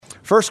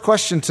First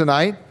question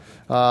tonight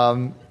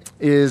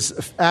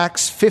is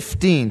Acts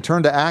 15.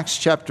 Turn to Acts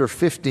chapter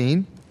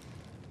 15.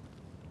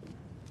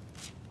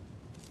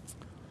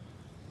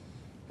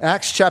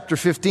 Acts chapter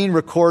 15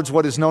 records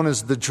what is known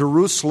as the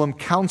Jerusalem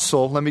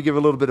Council. Let me give a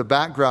little bit of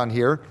background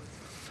here.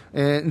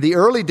 In the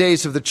early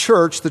days of the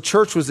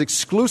church was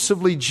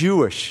exclusively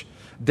Jewish.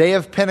 Day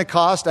of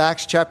Pentecost,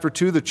 Acts chapter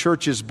 2, the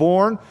church is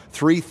born,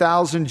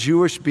 3,000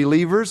 Jewish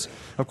believers.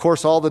 Of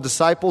course, all the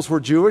disciples were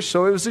Jewish,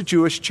 so it was a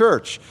Jewish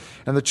church.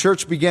 And the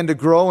church began to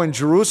grow in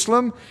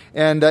Jerusalem,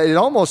 and it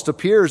almost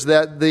appears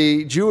that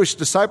the Jewish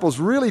disciples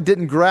really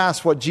didn't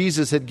grasp what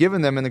Jesus had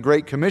given them in the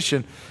Great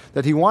Commission,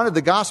 that he wanted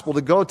the gospel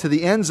to go to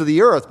the ends of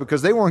the earth,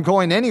 because they weren't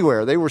going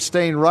anywhere. They were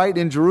staying right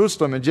in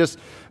Jerusalem and just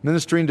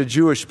ministering to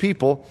Jewish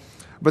people.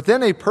 But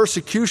then a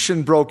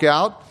persecution broke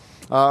out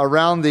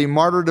around the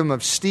martyrdom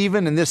of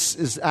Stephen, and this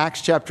is Acts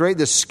chapter 8.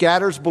 This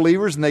scatters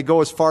believers, and they go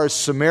as far as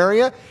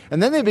Samaria,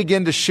 and then they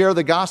begin to share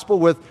the gospel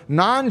with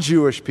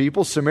non-Jewish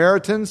people,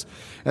 Samaritans.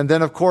 And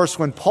then, of course,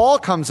 when Paul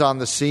comes on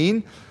the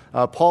scene,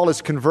 Paul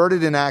is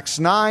converted in Acts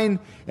 9,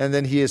 and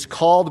then he is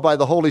called by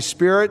the Holy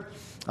Spirit.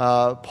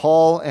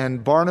 Paul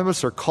and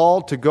Barnabas are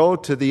called to go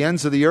to the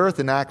ends of the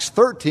earth in Acts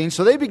 13.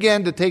 So they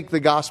began to take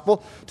the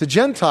gospel to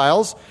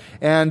Gentiles,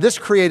 and this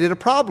created a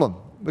problem,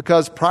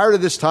 because prior to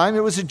this time, it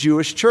was a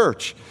Jewish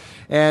church.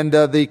 And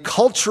the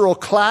cultural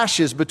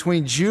clashes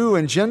between Jew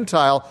and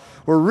Gentile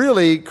were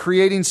really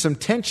creating some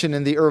tension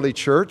in the early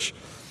church.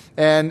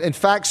 And in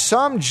fact,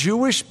 some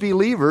Jewish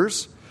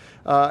believers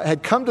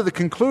had come to the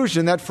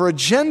conclusion that for a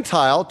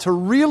Gentile to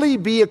really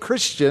be a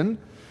Christian,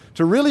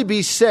 to really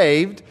be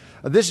saved,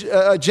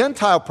 a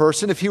Gentile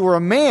person, if he were a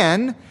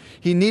man,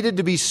 he needed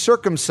to be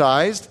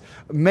circumcised,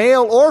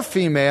 male or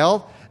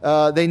female.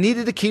 They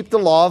needed to keep the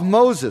law of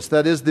Moses,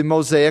 that is the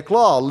Mosaic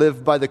law,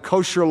 live by the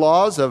kosher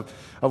laws of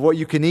what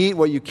you can eat,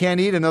 what you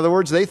can't eat. In other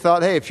words, they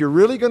thought, hey, if you're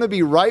really going to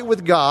be right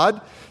with God,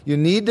 you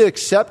need to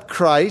accept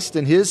Christ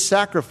and his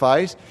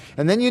sacrifice,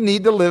 and then you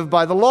need to live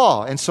by the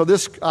law. And so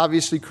this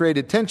obviously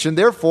created tension.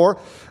 Therefore,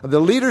 the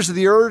leaders of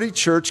the early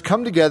church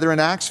come together in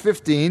Acts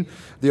 15.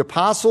 The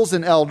apostles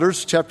and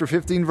elders, chapter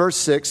 15, verse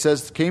 6,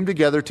 says, came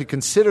together to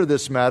consider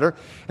this matter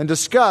and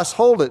discuss,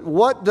 hold it,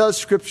 what does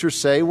Scripture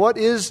say? What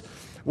is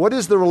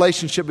the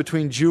relationship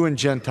between Jew and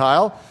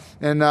Gentile?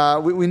 And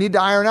we need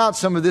to iron out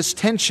some of this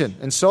tension.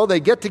 And so they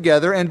get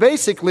together, and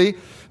basically,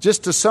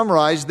 just to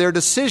summarize, their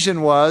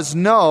decision was,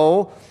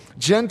 no,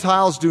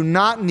 Gentiles do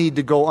not need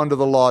to go under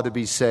the law to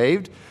be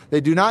saved.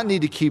 They do not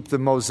need to keep the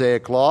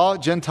Mosaic law.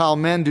 Gentile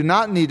men do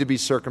not need to be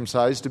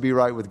circumcised to be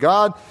right with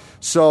God.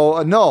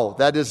 So, no,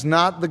 that is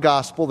not the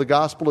gospel. The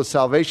gospel is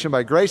salvation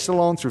by grace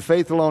alone, through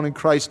faith alone, in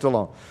Christ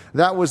alone.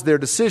 That was their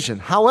decision.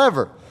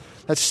 However,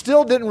 that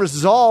still didn't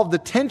resolve the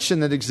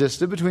tension that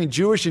existed between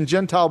Jewish and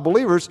Gentile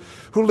believers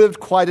who lived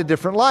quite a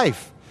different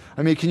life.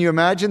 I mean, can you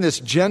imagine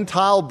this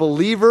Gentile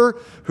believer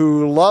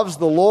who loves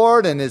the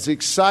Lord and is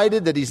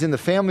excited that he's in the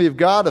family of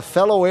God, a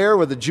fellow heir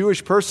with a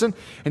Jewish person,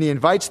 and he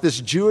invites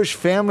this Jewish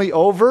family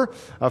over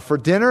for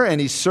dinner,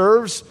 and he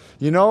serves,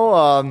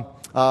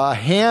 a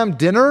ham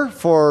dinner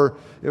for,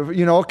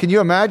 can you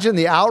imagine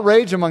the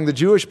outrage among the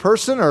Jewish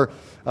person, or,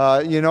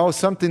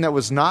 something that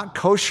was not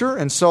kosher?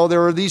 And so there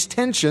were these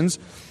tensions.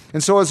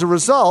 And so as a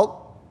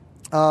result,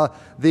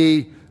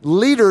 the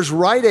leaders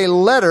write a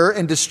letter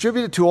and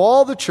distribute it to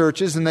all the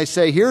churches, and they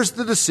say, here's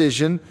the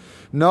decision.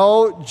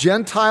 No,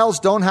 Gentiles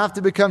don't have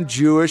to become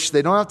Jewish.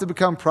 They don't have to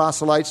become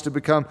proselytes to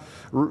become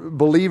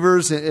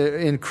believers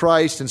in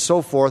Christ and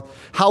so forth.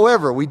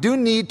 However, we do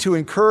need to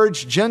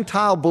encourage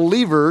Gentile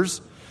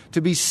believers to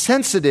be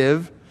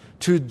sensitive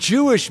to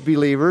Jewish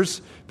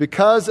believers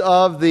because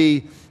of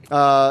the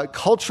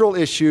cultural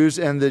issues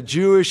and the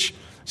Jewish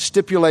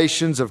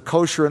stipulations of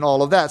kosher and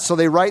all of that. So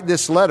they write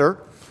this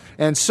letter.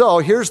 And so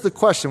here's the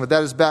question, with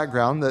that as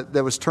background,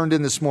 that was turned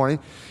in this morning.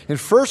 In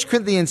 1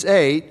 Corinthians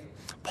 8,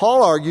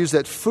 Paul argues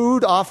that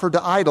food offered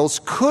to idols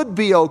could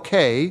be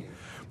okay,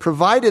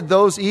 provided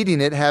those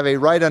eating it have a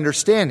right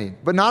understanding,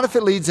 but not if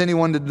it leads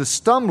anyone to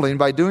stumbling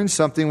by doing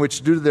something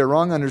which, due to their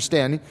wrong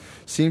understanding,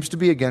 seems to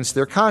be against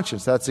their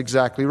conscience. That's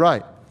exactly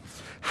right.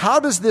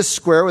 How does this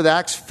square with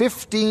Acts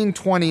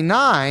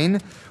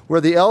 15:29, where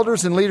the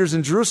elders and leaders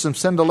in Jerusalem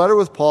send a letter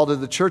with Paul to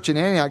the church in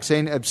Antioch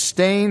saying,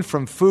 abstain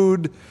from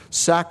food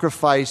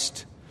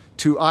sacrificed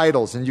to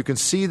idols? And you can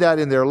see that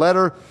in their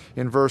letter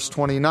in verse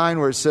 29,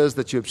 where it says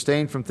that you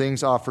abstain from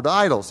things offered to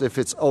idols. If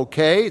it's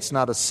okay, it's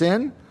not a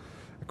sin,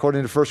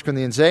 according to 1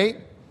 Corinthians 8,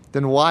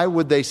 then why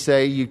would they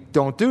say you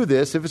don't do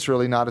this if it's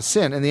really not a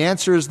sin? And the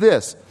answer is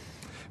this: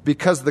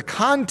 because the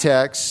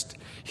context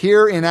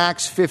here in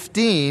Acts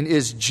 15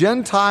 is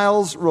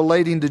Gentiles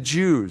relating to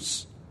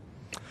Jews.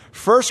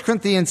 1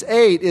 Corinthians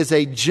 8 is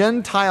a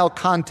Gentile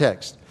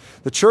context.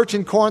 The church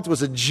in Corinth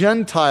was a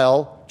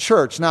Gentile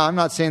church. Now, I'm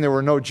not saying there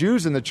were no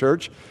Jews in the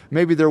church.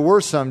 Maybe there were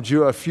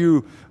a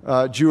few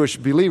Jewish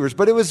believers,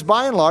 but it was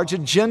by and large a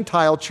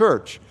Gentile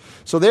church.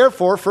 So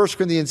therefore, 1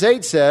 Corinthians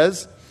 8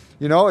 says,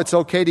 it's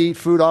okay to eat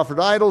food offered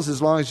to idols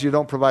as long as you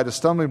don't provide a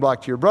stumbling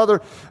block to your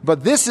brother.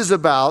 But this is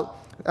about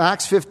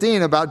Acts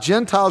 15, about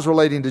Gentiles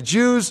relating to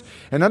Jews,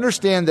 and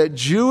understand that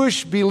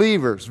Jewish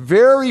believers,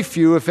 very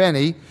few, if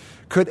any,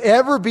 could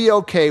ever be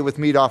okay with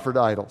meat offered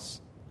to idols.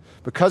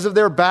 Because of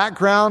their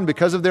background,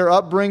 because of their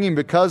upbringing,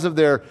 because of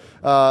their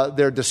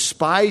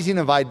despising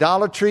of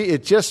idolatry,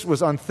 it just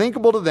was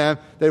unthinkable to them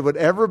that it would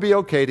ever be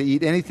okay to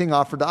eat anything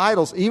offered to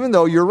idols, even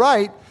though you're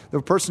right,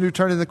 the person who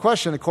turned in the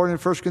question, according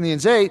to 1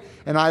 Corinthians 8,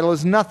 an idol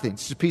is nothing.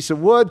 It's just a piece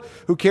of wood.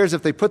 Who cares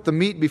if they put the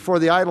meat before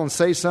the idol and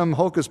say some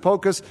hocus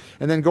pocus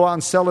and then go out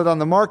and sell it on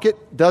the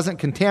market? Doesn't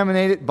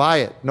contaminate it, buy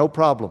it, no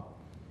problem.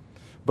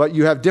 But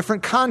you have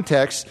different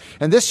contexts,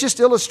 and this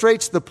just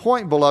illustrates the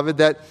point, beloved,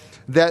 that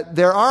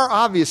there are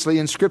obviously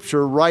in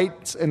Scripture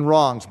rights and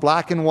wrongs,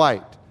 black and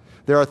white.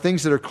 There are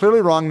things that are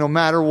clearly wrong no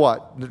matter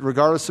what,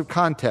 regardless of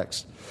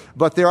context.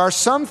 But there are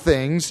some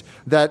things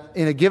that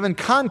in a given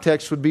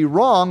context would be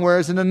wrong,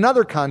 whereas in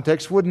another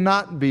context would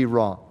not be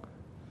wrong.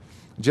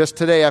 Just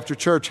today after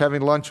church,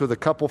 having lunch with a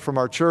couple from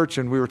our church,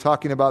 and we were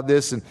talking about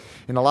this in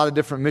a lot of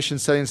different mission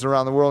settings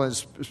around the world,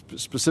 and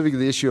specifically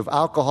the issue of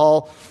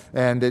alcohol.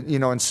 And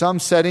in some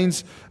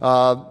settings, there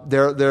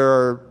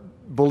are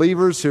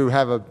believers who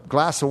have a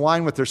glass of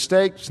wine with their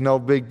steak. It's no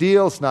big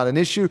deal. It's not an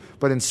issue.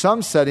 But in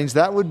some settings,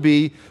 that would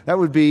be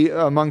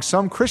among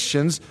some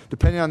Christians,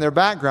 depending on their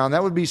background,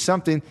 that would be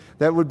something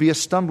that would be a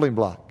stumbling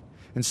block.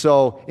 And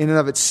so, in and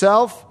of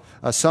itself,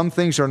 some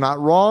things are not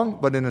wrong,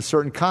 but in a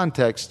certain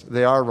context,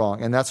 they are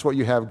wrong. And that's what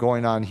you have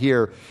going on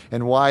here,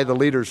 and why the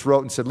leaders wrote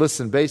and said,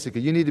 listen,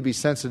 basically, you need to be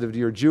sensitive to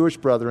your Jewish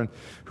brethren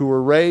who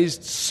were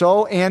raised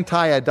so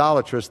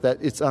anti-idolatrous that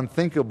it's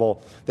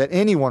unthinkable that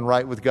anyone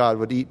right with God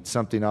would eat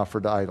something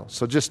offered to idols.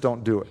 So just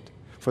don't do it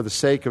for the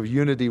sake of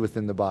unity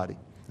within the body.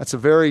 That's a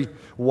very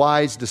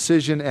wise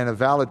decision and a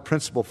valid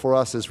principle for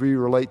us as we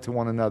relate to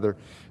one another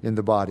in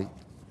the body.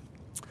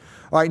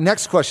 All right,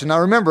 next question. Now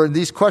remember,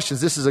 these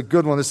questions, this is a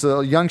good one. This is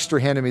a youngster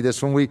handed me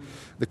this one.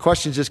 The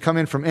questions just come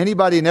in from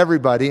anybody and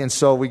everybody, and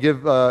so we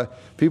give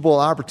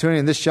people an opportunity,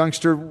 and this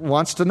youngster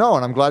wants to know,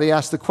 and I'm glad he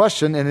asked the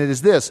question, and it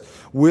is this: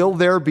 will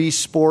there be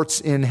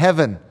sports in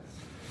heaven?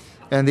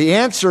 And the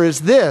answer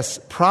is this: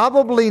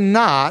 probably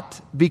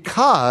not,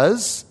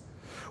 because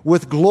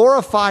with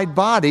glorified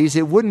bodies,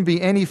 it wouldn't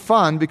be any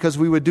fun because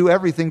we would do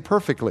everything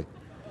perfectly.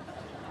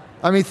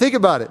 I mean, think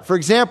about it. For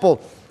example,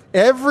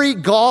 every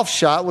golf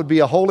shot would be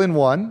a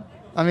hole-in-one.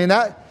 I mean,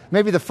 that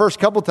maybe the first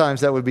couple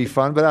times that would be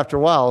fun, but after a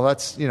while,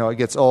 it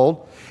gets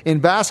old. In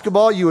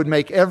basketball, you would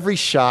make every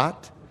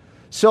shot.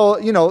 So,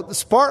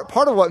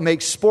 part of what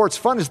makes sports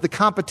fun is the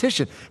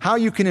competition, how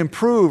you can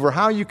improve or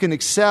how you can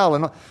excel.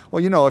 And,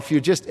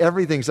 if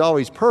everything's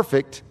always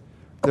perfect,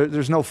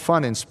 there's no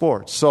fun in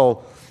sports.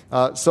 So,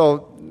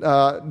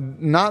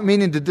 not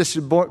meaning to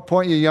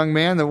disappoint you, young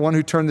man, the one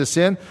who turned this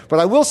in, but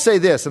I will say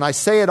this, and I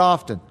say it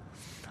often.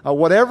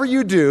 Whatever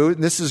you do,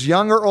 this is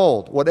young or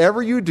old,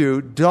 whatever you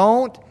do,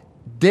 don't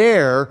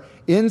dare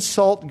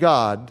insult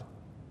God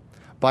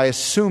by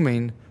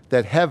assuming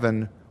that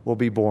heaven will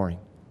be boring.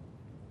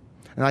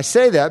 And I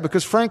say that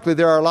because, frankly,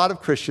 there are a lot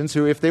of Christians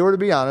who, if they were to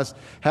be honest,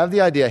 have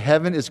the idea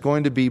heaven is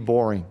going to be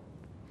boring.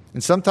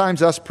 And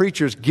sometimes us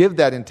preachers give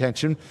that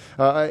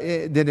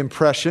that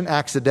impression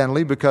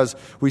accidentally, because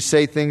we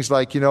say things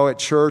like, at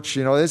church,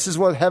 this is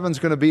what heaven's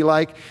going to be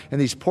like.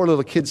 And these poor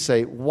little kids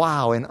say,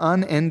 wow, an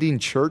unending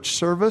church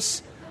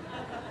service?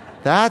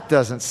 That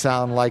doesn't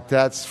sound like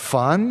that's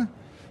fun.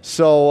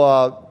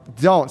 So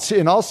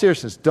in all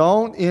seriousness,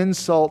 don't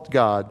insult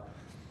God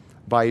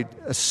by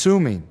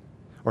assuming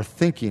or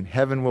thinking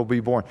heaven will be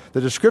boring.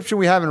 The description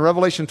we have in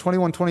Revelation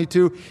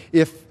 21:22,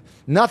 if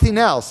nothing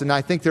else, and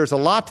I think there's a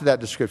lot to that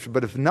description,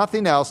 but if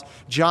nothing else,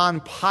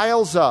 John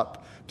piles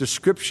up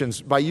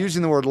descriptions by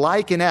using the word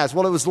like and as.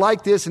 Well, it was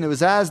like this and it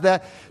was as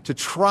that, to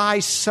try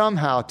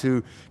somehow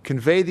to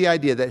convey the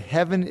idea that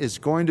heaven is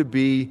going to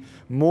be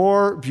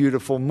more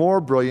beautiful,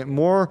 more brilliant,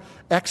 more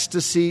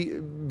ecstasy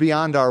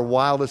beyond our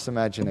wildest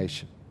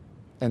imagination.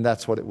 And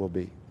that's what it will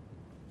be.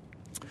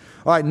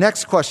 All right,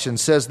 next question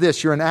says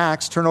this. You're in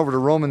Acts. Turn over to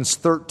Romans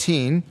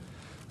 13,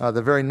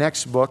 the very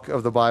next book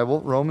of the Bible,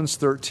 Romans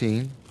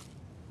 13.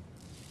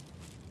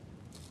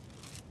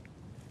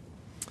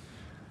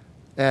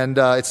 And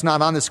it's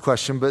not on this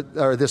question,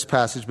 or this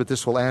passage, but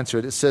this will answer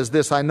it. It says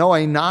this: I know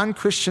a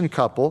non-Christian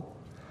couple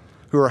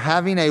who are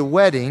having a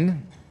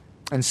wedding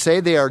and say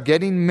they are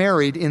getting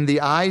married in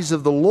the eyes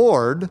of the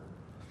Lord,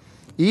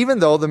 even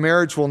though the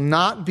marriage will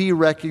not be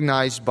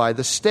recognized by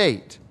the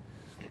state.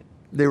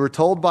 They were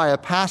told by a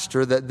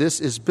pastor that this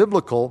is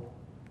biblical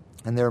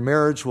and their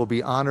marriage will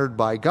be honored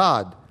by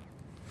God.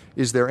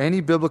 Is there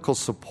any biblical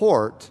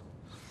support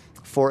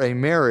for a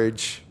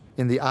marriage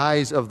in the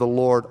eyes of the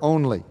Lord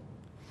only?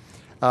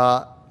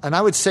 And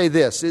I would say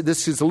this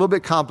is a little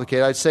bit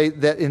complicated. I'd say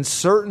that in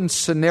certain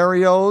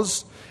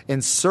scenarios,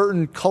 in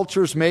certain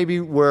cultures maybe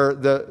where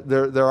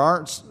there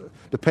aren't,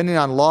 depending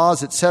on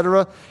laws,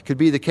 etc., could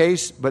be the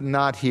case, but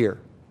not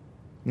here.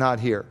 Not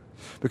here.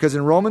 Because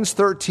in Romans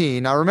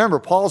 13, now remember,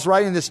 Paul's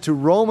writing this to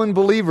Roman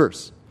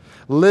believers.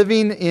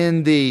 living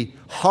in the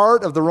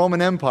heart of the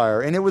Roman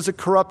Empire, and it was a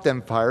corrupt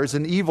empire, it was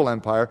an evil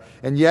empire,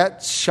 and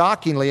yet,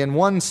 shockingly in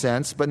one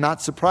sense, but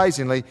not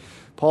surprisingly,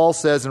 Paul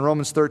says in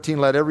Romans 13,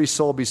 let every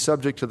soul be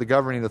subject to the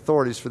governing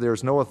authorities, for there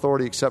is no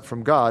authority except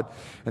from God,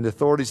 and the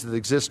authorities that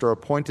exist are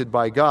appointed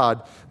by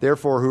God.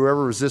 Therefore,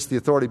 whoever resists the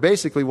authority.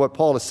 Basically, what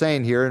Paul is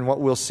saying here, and what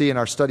we'll see in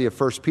our study of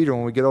 1 Peter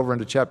when we get over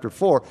into chapter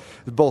 4,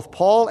 is both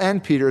Paul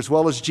and Peter, as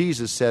well as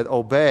Jesus, said,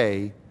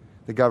 obey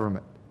the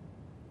government.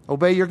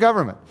 Obey your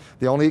government.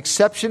 The only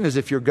exception is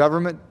if your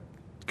government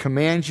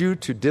commands you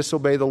to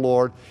disobey the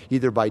Lord,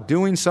 either by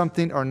doing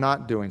something or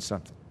not doing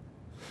something.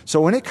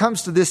 So when it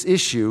comes to this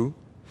issue,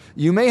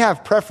 you may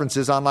have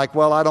preferences on like,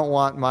 well, I don't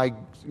want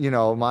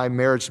my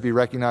marriage to be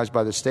recognized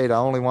by the state. I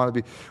only want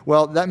to be...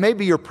 Well, that may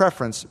be your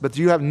preference, but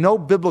you have no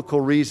biblical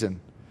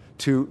reason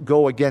to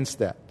go against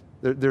that.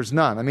 There's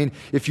none. I mean,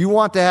 if you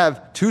want to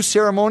have two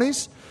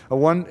ceremonies,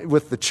 one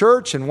with the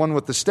church and one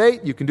with the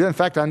state, you can do it. In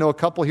fact, I know a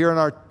couple here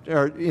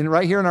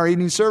right here in our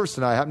evening service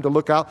tonight. I happened to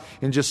look out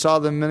and just saw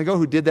them a minute ago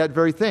who did that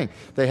very thing.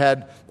 They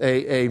had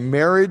a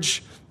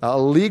marriage, a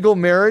legal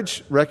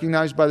marriage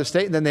recognized by the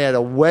state, and then they had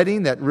a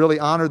wedding that really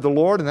honored the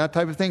Lord and that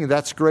type of thing, and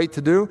that's great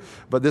to do.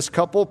 But this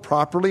couple,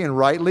 properly and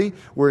rightly,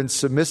 were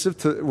submissive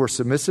to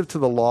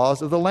the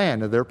laws of the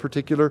land, of their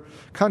particular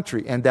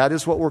country, and that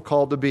is what we're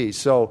called to be.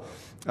 So,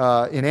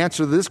 in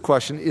answer to this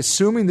question,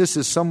 assuming this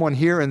is someone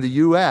here in the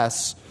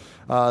U.S.,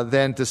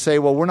 then to say,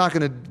 well, we're not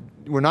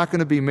going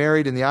to be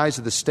married in the eyes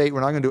of the state,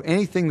 we're not going to do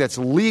anything that's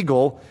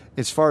legal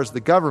as far as the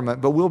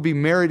government, but we'll be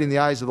married in the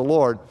eyes of the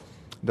Lord,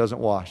 doesn't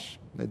wash.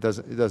 It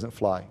doesn't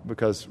fly,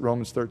 because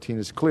Romans 13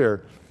 is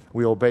clear.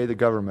 We obey the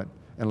government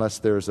unless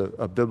there's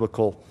a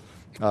biblical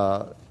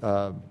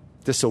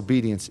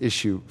disobedience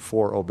issue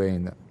for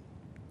obeying them.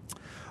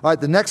 All right,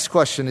 the next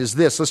question is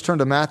this. Let's turn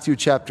to Matthew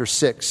chapter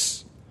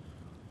 6.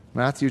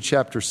 Matthew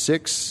chapter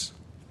 6.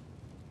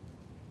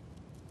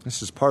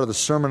 This is part of the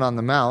Sermon on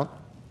the Mount.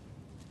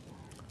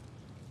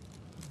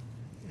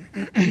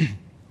 And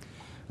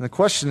the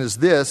question is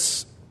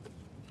this: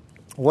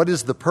 what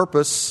is the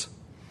purpose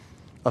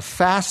of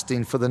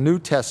fasting for the New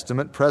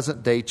Testament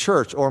present-day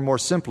church? Or more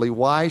simply,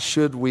 why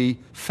should we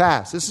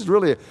fast? This is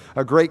really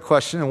a great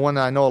question, and one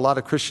I know a lot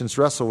of Christians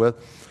wrestle with.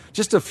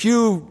 Just a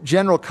few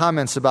general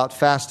comments about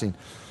fasting.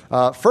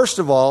 First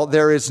of all,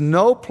 there is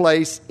no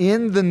place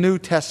in the New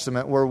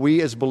Testament where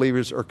we as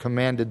believers are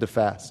commanded to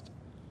fast.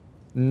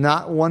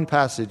 Not one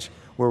passage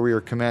where we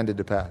are commanded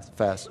to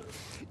fast.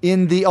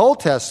 In the Old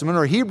Testament,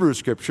 or Hebrew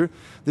Scripture,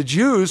 the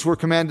Jews were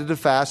commanded to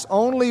fast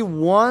only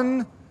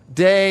one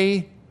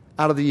day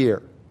out of the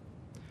year.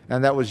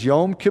 And that was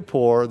Yom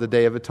Kippur, the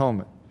Day of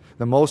Atonement.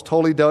 The most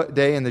holy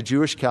day in the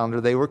Jewish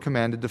calendar, they were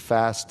commanded to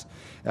fast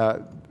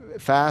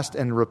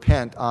and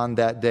repent on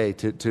that day,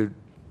 to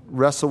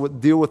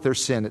deal with their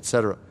sin,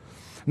 etc.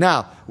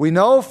 Now, we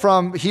know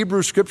from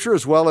Hebrew Scripture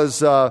as well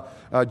as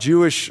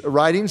Jewish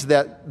writings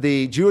that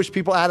the Jewish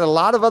people added a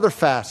lot of other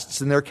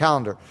fasts in their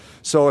calendar.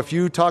 So if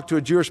you talk to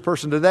a Jewish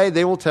person today,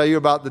 they will tell you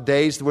about the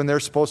days when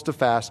they're supposed to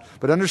fast.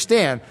 But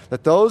understand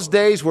that those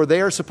days where they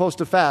are supposed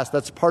to fast,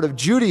 that's part of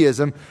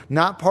Judaism,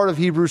 not part of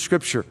Hebrew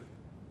Scripture.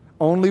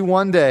 Only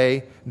one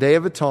day, Day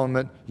of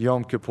Atonement,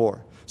 Yom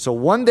Kippur. So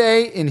one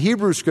day in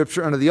Hebrew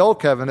Scripture under the Old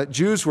Covenant,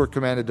 Jews were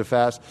commanded to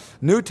fast.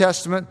 New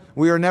Testament,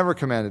 we are never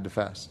commanded to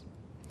fast.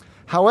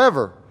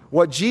 However,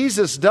 what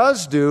Jesus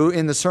does do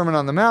in the Sermon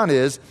on the Mount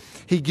is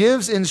he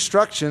gives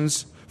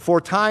instructions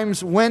for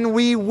times when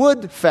we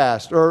would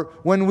fast or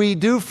when we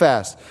do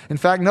fast. In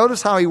fact,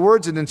 notice how he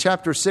words it in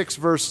chapter 6,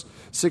 verse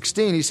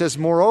 16. He says,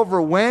 moreover,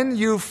 when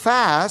you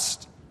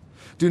fast,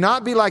 do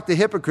not be like the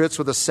hypocrites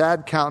with a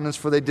sad countenance,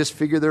 for they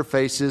disfigure their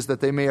faces,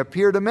 that they may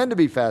appear to men to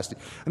be fasting.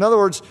 In other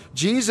words,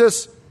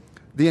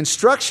 the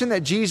instruction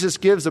that Jesus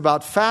gives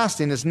about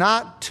fasting is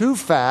not to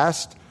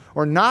fast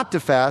or not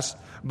to fast,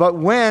 but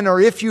when or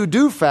if you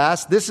do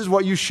fast, this is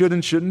what you should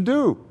and shouldn't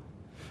do.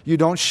 You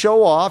don't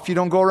show off. You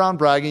don't go around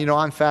bragging,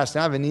 I'm fasting.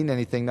 I haven't eaten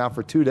anything now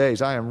for 2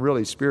 days. I am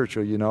really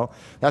spiritual,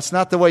 That's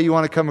not the way you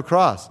want to come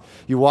across.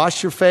 You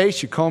wash your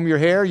face. You comb your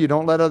hair. You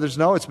don't let others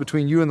know. It's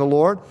between you and the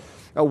Lord.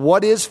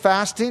 What is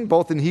fasting,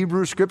 both in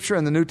Hebrew Scripture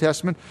and the New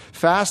Testament?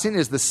 Fasting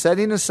is the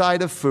setting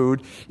aside of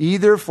food,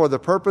 either for the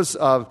purpose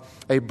of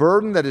a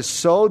burden that is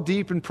so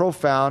deep and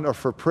profound, or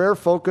for prayer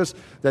focus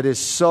that is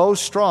so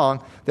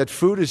strong that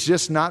food is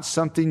just not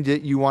something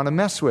that you want to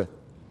mess with.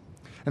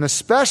 And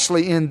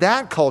especially in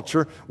that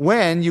culture,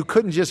 when you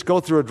couldn't just go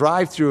through a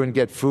drive-thru and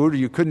get food, or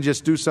you couldn't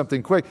just do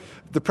something quick.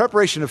 The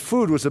preparation of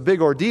food was a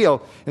big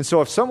ordeal. And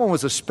so if someone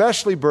was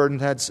especially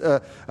burdened, had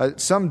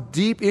some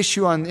deep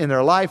issue in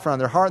their life or on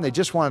their heart, and they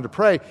just wanted to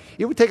pray,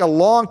 it would take a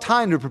long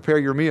time to prepare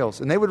your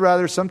meals. And they would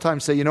rather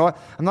sometimes say, you know what,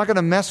 I'm not going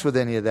to mess with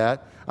any of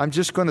that. I'm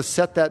just going to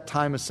set that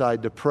time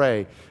aside to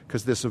pray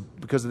because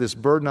of this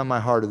burden on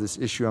my heart, or this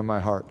issue on my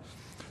heart.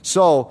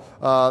 So,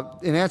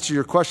 in answer to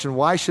your question,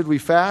 why should we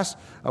fast?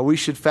 We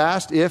should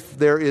fast if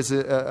there is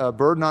a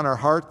burden on our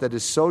heart that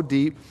is so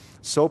deep,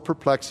 so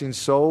perplexing,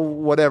 so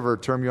whatever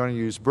term you want to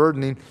use,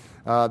 burdening,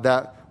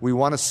 that we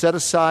want to set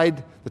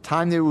aside the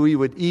time that we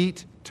would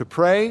eat to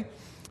pray.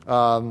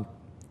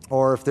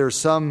 or if there's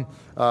some,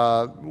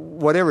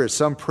 whatever,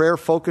 some prayer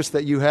focus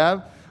that you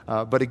have.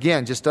 But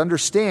again, just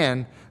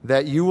understand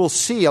that you will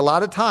see a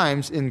lot of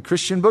times in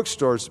Christian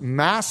bookstores,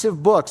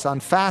 massive books on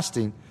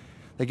fasting.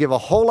 They give a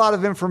whole lot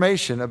of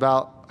information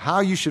about how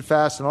you should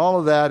fast and all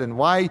of that, and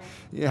why,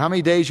 how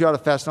many days you ought to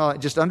fast and all that.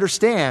 Just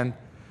understand,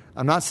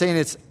 I'm not saying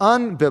it's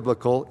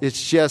unbiblical,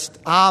 it's just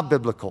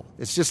biblical.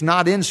 It's just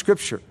not in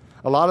Scripture.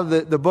 A lot of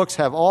the books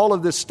have all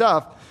of this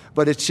stuff,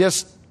 but it's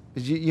just,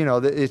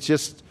 it's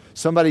just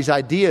somebody's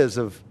ideas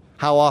of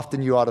how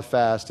often you ought to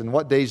fast and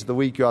what days of the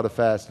week you ought to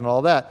fast and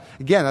all that.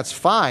 Again, that's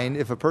fine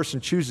if a person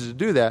chooses to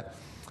do that,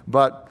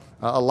 but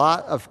a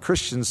lot of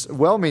Christians,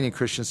 well-meaning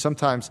Christians,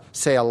 sometimes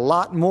say a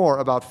lot more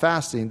about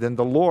fasting than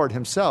the Lord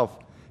himself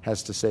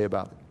has to say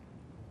about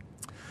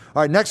it.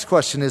 All right, next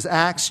question is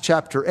Acts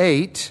chapter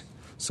 8.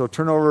 So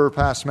turn over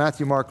past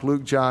Matthew, Mark,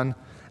 Luke, John,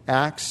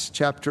 Acts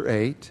chapter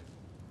 8.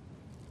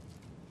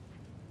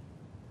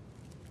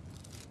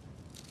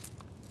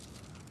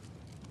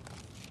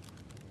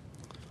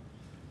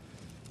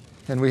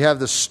 And we have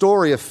the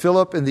story of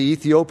Philip and the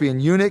Ethiopian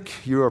eunuch.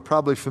 You are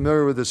probably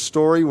familiar with this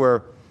story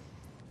where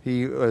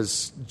he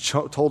was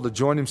told to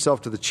join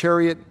himself to the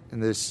chariot,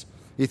 and this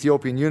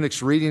Ethiopian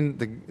eunuch's reading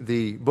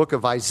the book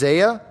of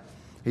Isaiah.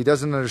 He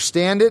doesn't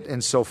understand it,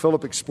 and so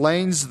Philip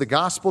explains the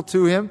gospel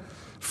to him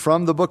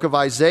from the book of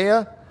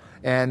Isaiah.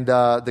 And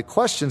the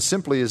question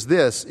simply is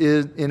this.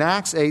 In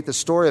Acts 8, the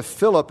story of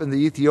Philip and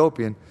the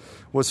Ethiopian,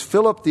 was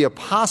Philip the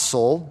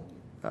apostle,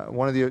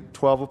 one of the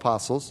 12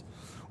 apostles,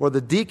 or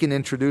the deacon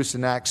introduced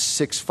in Acts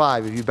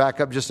 6:5. If you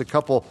back up just a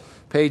couple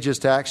pages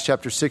to Acts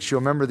chapter 6, you'll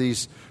remember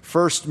these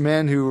first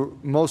men who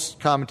most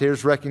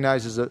commentators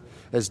recognize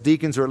as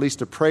deacons, or at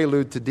least a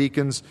prelude to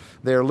deacons.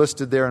 They are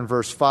listed there in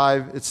verse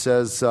 5. It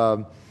says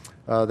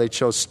they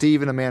chose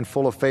Stephen, a man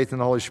full of faith in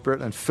the Holy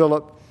Spirit, and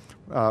Philip,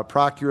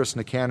 Prochorus,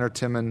 Nicanor,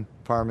 Timon,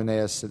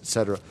 Parmenas,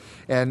 etc.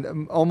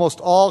 And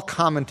almost all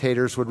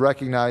commentators would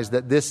recognize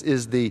that this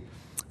is the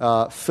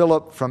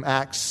Philip from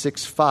Acts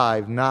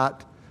 6:5,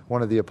 not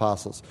one of the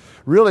apostles.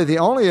 Really, the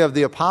only ones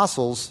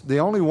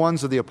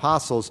of the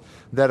apostles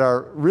that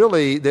are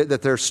really,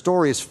 that their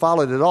story is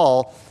followed at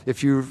all,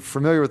 if you're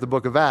familiar with the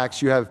book of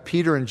Acts, you have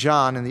Peter and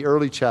John in the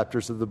early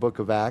chapters of the book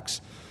of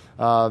Acts.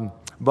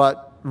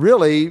 But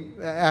really,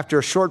 after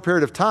a short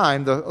period of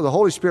time, the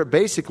Holy Spirit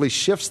basically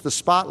shifts the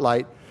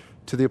spotlight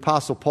to the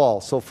Apostle Paul.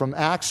 So from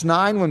Acts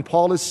 9, when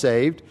Paul is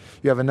saved,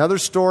 you have another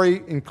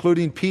story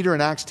including Peter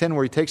in Acts 10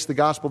 where he takes the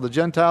gospel to the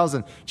Gentiles,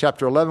 and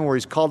chapter 11 where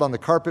he's called on the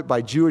carpet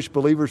by Jewish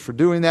believers for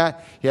doing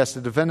that. He has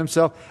to defend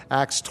himself.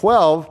 Acts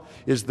 12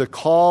 is the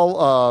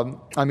call,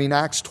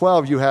 Acts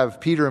 12 you have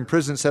Peter in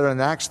prison, etc.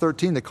 In Acts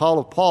 13, the call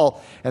of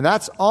Paul, and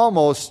that's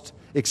almost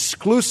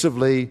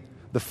exclusively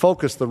the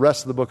focus, the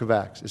rest of the book of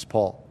Acts is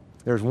Paul.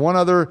 There's one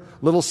other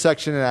little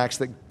section in Acts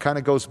that kind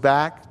of goes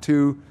back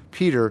to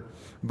Peter,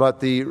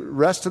 but the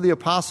rest of the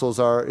apostles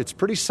it's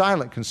pretty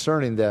silent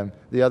concerning them,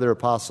 the other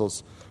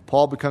apostles.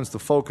 Paul becomes the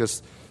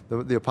focus,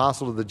 the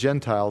apostle of the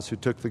Gentiles who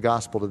took the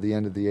gospel to the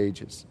end of the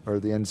ages,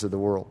 or the ends of the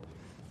world.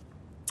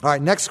 All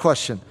right, next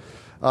question.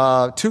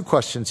 Two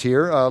questions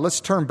here. Let's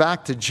turn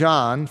back to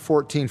John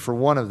 14 for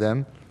one of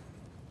them.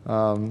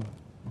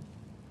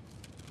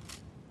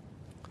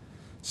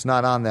 It's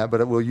not on that,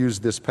 but we'll use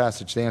this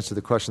passage to answer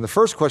the question. The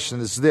first question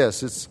is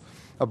this. It's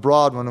a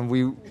broad one, and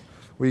we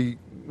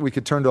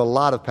could turn to a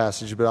lot of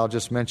passages, but I'll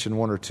just mention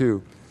one or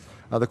two.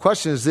 The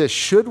question is this: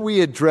 should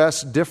we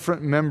address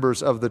different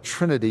members of the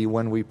Trinity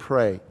when we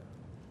pray?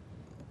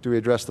 Do we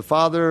address the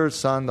Father,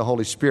 Son, the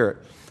Holy Spirit?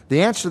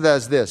 The answer to that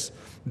is this: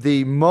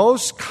 the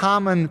most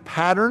common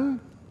pattern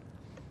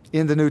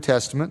in the New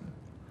Testament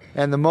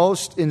and the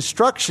most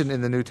instruction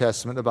in the New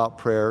Testament about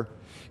prayer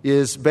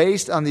is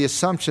based on the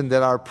assumption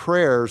that our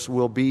prayers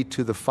will be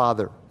to the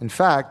Father. In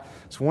fact,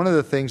 it's one of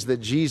the things that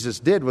Jesus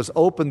did was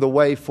open the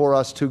way for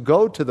us to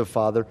go to the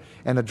Father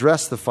and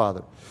address the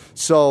Father.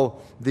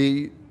 So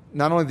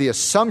not only the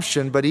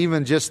assumption, but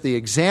even just the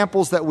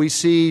examples that we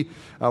see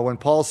when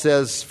Paul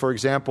says, for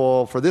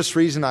example, for this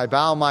reason I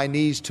bow my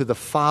knees to the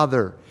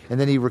Father. And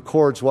then he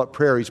records what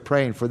prayer he's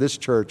praying for this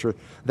church or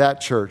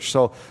that church.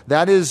 So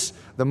that is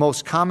the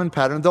most common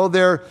pattern, though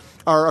there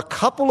are a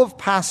couple of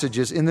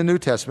passages in the New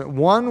Testament.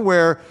 One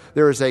where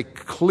there is a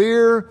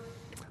clear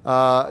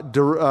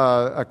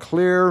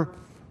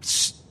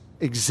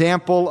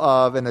example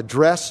of an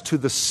address to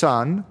the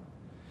Son,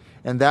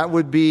 and that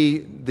would be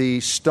the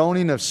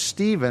stoning of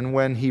Stephen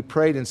when he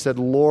prayed and said,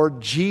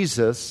 "Lord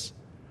Jesus,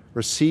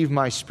 receive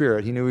my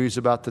spirit." He knew he was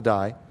about to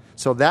die.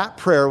 So that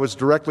prayer was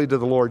directly to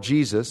the Lord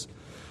Jesus.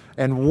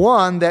 And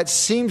one that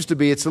seems to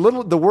be,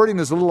 the wording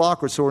is a little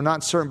awkward, so we're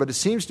not certain, but it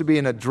seems to be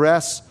an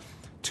address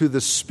to the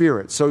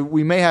Spirit. So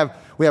we have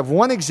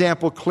one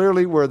example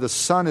clearly where the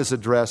Son is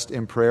addressed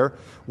in prayer,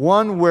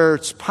 one where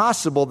it's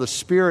possible the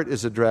Spirit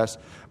is addressed,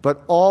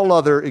 but all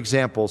other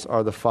examples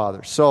are the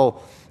Father.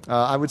 So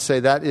I would say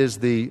that is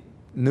the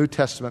New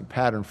Testament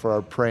pattern for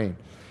our praying.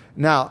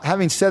 Now,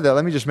 having said that,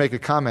 let me just make a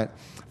comment.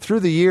 Through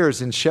the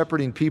years in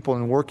shepherding people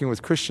and working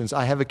with Christians,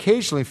 I have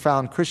occasionally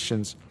found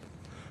Christians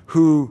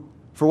who,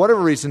 for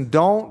whatever reason,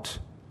 don't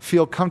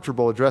feel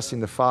comfortable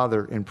addressing the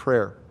Father in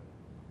prayer.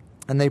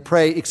 And they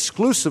pray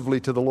exclusively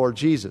to the Lord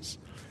Jesus.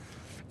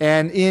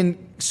 And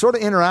in sort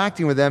of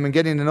interacting with them and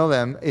getting to know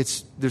them,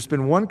 there's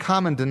been one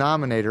common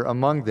denominator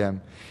among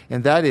them,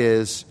 and that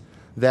is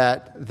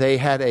that they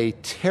had a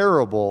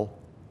terrible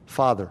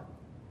father,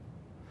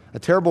 a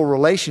terrible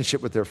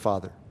relationship with their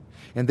father.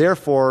 And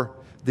therefore,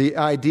 the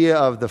idea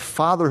of the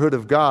fatherhood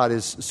of God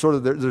is sort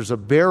of, there's a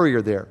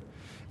barrier there.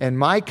 And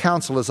my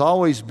counsel has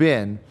always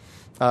been,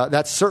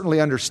 that's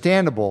certainly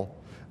understandable,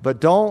 but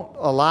don't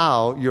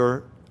allow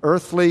your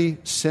earthly,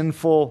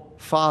 sinful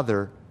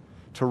father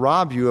to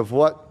rob you of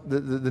what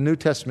the New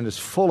Testament is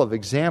full of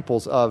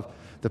examples of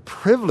the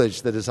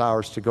privilege that is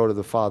ours to go to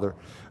the Father,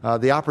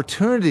 the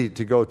opportunity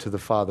to go to the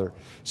Father.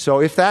 So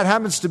if that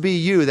happens to be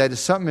you, that is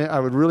something I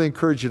would really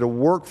encourage you to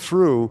work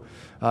through,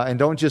 and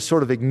don't just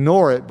sort of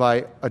ignore it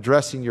by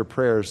addressing your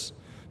prayers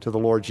to the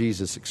Lord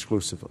Jesus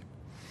exclusively.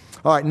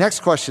 All right,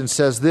 next question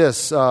says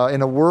this: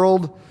 in a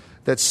world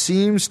that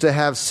seems to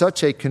have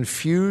such a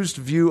confused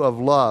view of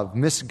love,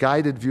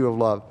 misguided view of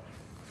love,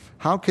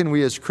 how can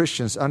we as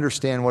Christians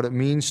understand what it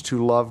means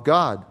to love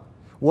God?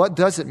 What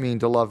does it mean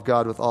to love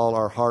God with all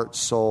our heart,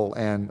 soul,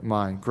 and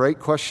mind? Great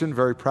question,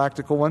 very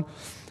practical one.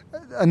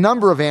 A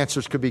number of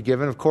answers could be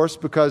given, of course,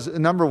 because a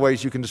number of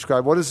ways you can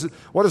describe what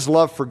does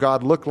love for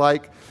God look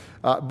like.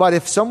 But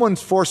if someone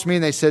forced me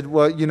and they said,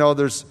 well, you know,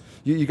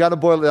 you got to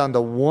boil it down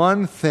to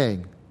one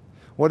thing.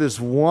 What is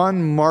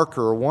one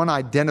marker or one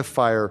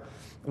identifier,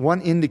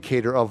 one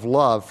indicator of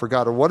love for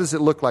God? Or what does it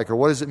look like, or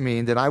what does it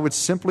mean? Then I would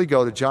simply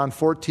go to John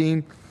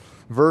 14,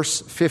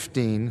 verse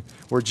 15,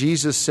 where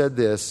Jesus said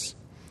this: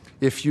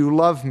 if you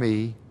love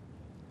me,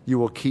 you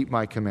will keep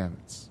my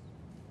commandments.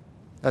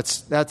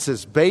 That's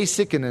as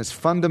basic and as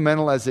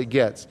fundamental as it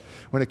gets.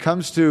 When it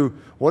comes to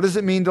what does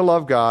it mean to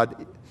love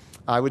God,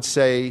 I would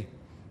say,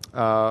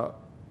 are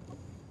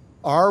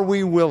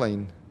we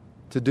willing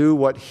to do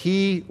what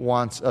He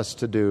wants us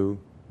to do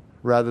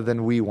rather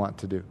than we want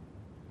to do?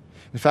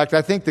 In fact,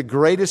 I think the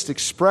greatest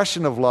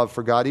expression of love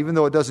for God, even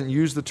though it doesn't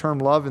use the term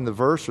love in the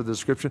verse or the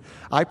description,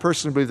 I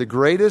personally believe the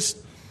greatest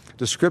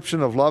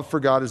description of love for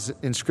God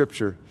in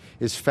Scripture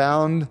is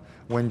found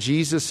when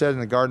Jesus said in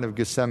the Garden of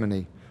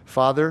Gethsemane,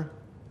 Father,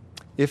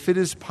 if it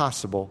is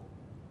possible,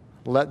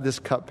 let this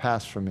cup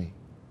pass from me.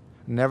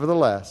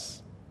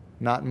 Nevertheless,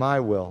 not my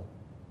will,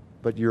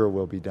 but your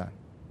will be done.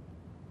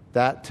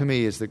 That, to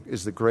me, is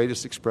the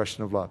greatest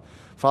expression of love.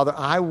 Father,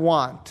 I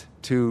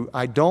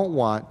don't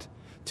want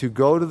to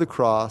go to the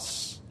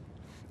cross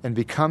and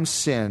become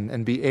sin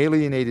and be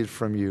alienated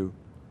from you.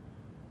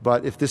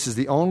 But if this is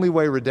the only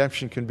way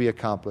redemption can be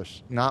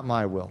accomplished, not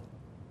my will,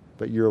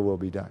 but your will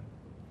be done.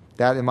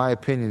 That, in my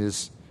opinion,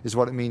 is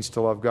what it means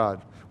to love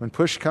God. When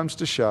push comes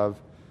to shove,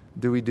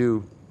 do we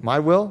do my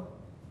will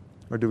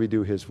or do we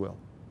do His will?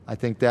 I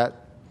think that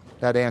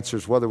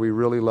answers whether we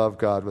really love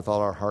God with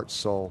all our heart,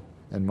 soul,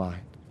 and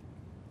mind.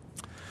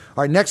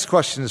 All right, next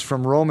question is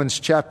from Romans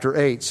chapter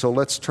 8. So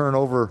let's turn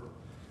over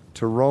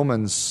to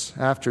Romans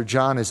after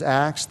John is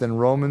Acts, then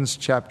Romans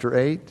chapter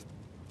 8.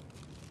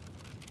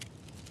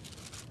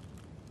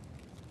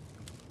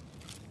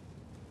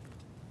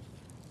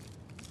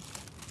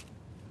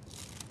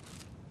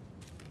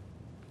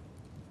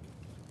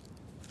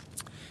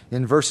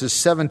 In verses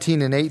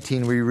 17 and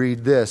 18, we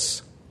read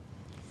this: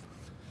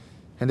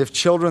 and if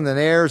children, then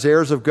heirs,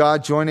 heirs of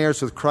God, joint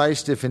heirs with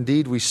Christ, if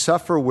indeed we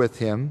suffer with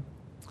Him,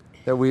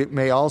 that we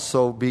may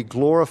also be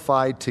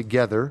glorified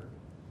together.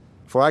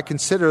 For I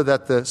consider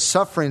that the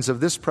sufferings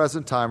of this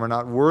present time are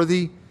not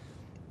worthy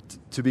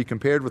to be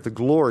compared with the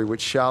glory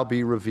which shall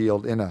be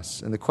revealed in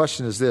us. And the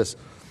question is this: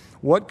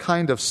 what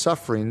kind of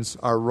sufferings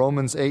are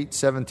Romans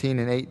 8:17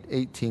 and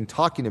 8:18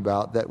 talking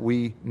about that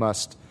we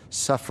must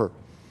suffer?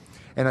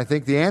 And I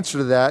think the answer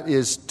to that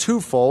is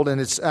twofold,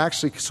 and it's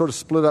actually sort of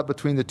split up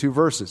between the two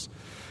verses.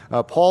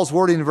 Paul's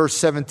wording in verse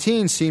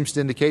 17 seems to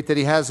indicate that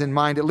he has in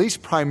mind, at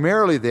least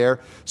primarily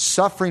there,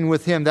 suffering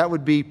with him. That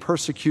would be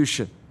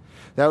persecution.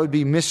 That would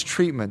be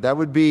mistreatment. That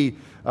would be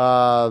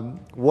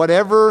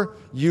whatever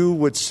you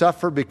would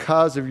suffer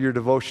because of your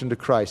devotion to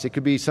Christ. It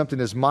could be something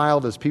as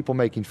mild as people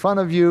making fun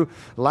of you,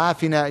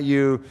 laughing at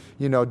you,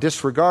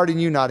 disregarding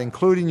you, not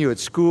including you at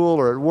school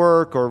or at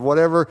work or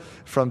whatever.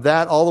 From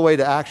that all the way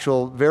to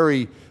actual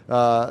very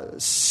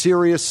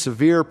serious,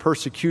 severe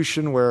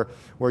persecution where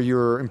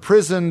you're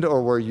imprisoned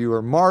or where you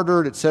are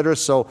martyred, etc.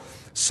 So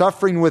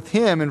suffering with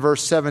him in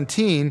verse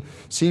 17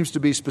 seems to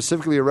be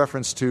specifically a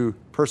reference to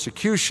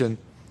persecution,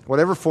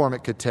 whatever form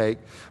it could take.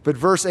 But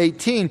verse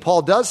 18,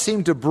 Paul does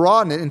seem to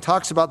broaden it and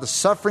talks about the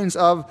sufferings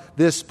of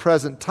this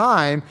present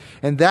time,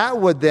 and that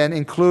would then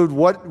include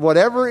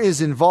whatever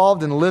is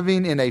involved in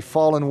living in a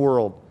fallen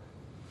world.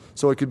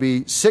 So it could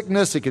be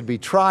sickness, it could be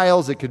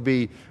trials, it could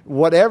be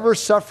whatever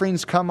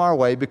sufferings come our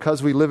way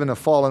because we live in a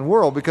fallen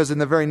world. Because in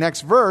the very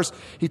next verse,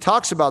 he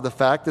talks about the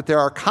fact that there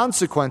are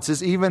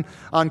consequences even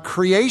on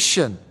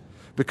creation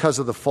because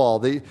of the fall.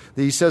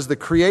 He says the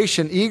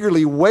creation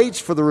eagerly waits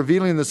for the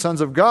revealing of the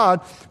sons of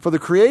God, for the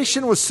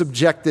creation was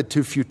subjected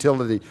to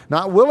futility,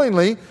 not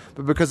willingly,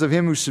 but because of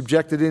him who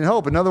subjected it in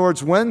hope. In other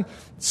words, when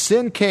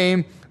sin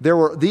came, there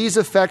were these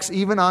effects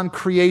even on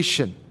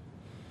creation.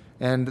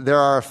 And there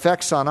are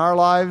effects on our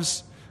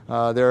lives.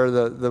 There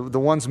are the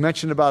ones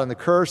mentioned about in the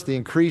curse, the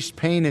increased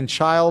pain in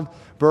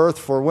childbirth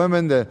for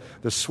women, the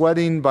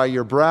sweating by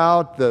your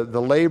brow,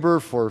 the labor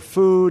for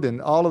food,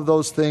 and all of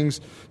those things,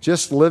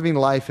 just living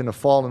life in a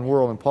fallen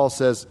world. And Paul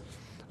says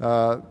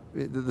the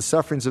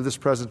sufferings of this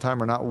present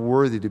time are not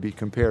worthy to be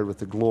compared with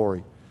the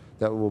glory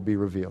that will be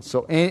revealed.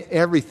 So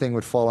everything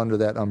would fall under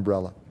that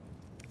umbrella.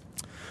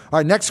 All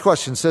right, next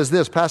question says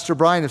this, Pastor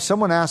Brian, if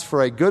someone asked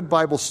for a good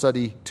Bible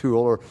study tool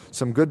or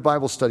some good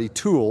Bible study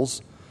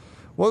tools,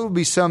 what would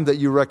be some that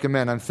you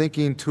recommend? I'm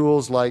thinking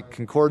tools like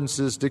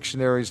concordances,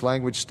 dictionaries,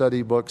 language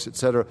study books,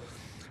 etc.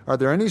 Are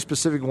there any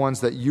specific ones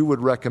that you would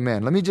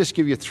recommend? Let me just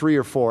give you 3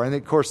 or 4. And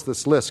of course,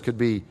 this list could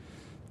be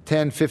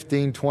 10,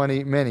 15,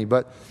 20, many,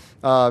 but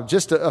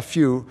just a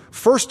few.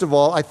 First of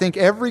all, I think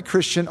every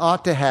Christian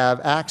ought to have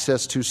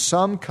access to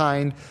some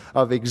kind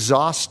of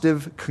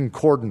exhaustive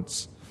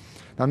concordance.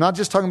 Now, I'm not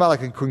just talking about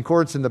like a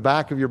concordance in the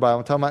back of your Bible.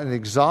 I'm talking about an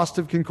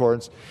exhaustive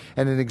concordance.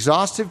 And an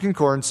exhaustive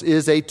concordance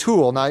is a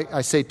tool. Now,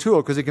 I say tool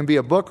because it can be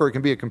a book or it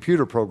can be a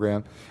computer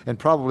program. And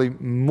probably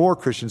more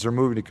Christians are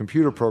moving to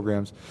computer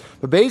programs.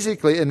 But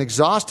basically, an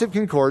exhaustive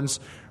concordance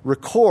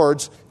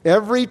records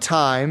every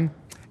time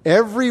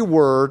every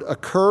word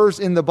occurs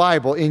in the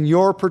Bible in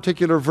your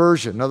particular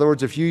version. In other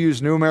words, if you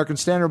use New American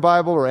Standard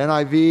Bible or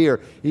NIV or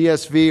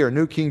ESV or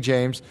New King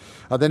James,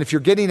 then if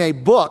you're getting a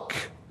book,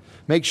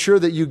 make sure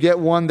that you get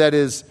one that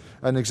is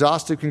an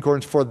exhaustive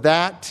concordance for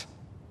that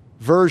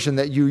version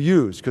that you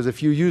use. Because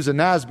if you use a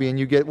NASB and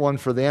you get one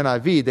for the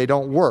NIV, they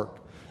don't work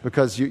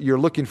because you're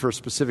looking for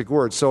specific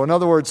words. So in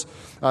other words,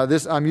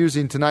 I'm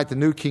using tonight the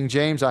New King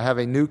James. I have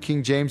a New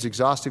King James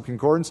exhaustive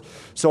concordance.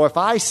 So if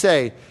I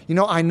say,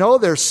 I know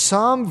there's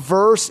some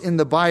verse in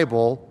the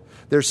Bible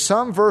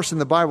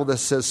that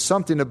says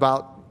something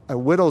about a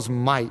widow's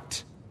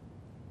mite.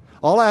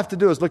 All I have to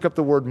do is look up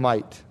the word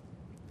mite.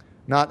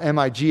 Not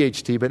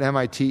M-I-G-H-T, but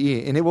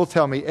M-I-T-E. And it will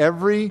tell me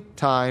every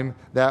time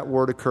that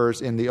word occurs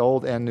in the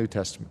Old and New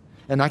Testament.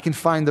 And I can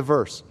find the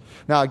verse.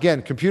 Now,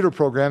 again, computer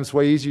programs,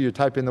 way easier to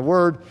type in the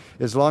word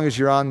as long as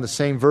you're on the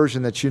same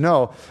version that you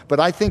know.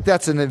 But I think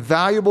that's an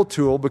invaluable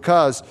tool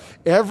because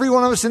every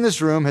one of us in this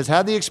room has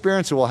had the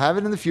experience, and will have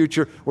it in the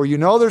future, where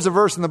there's a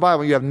verse in the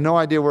Bible, you have no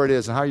idea where it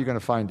is and how you're going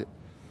to find it.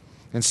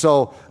 And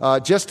so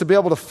just to be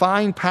able to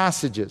find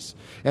passages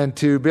and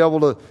to be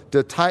able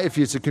to type, if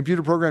it's a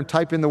computer program,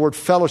 type in the word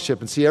fellowship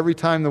and see every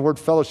time the word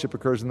fellowship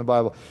occurs in the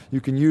Bible, you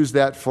can use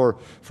that for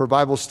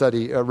Bible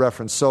study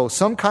reference. So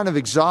some kind of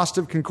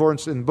exhaustive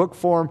concordance in book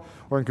form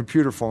or in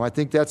computer form. I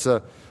think that's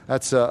a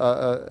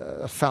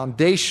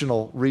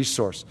foundational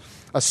resource.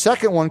 A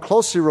second one,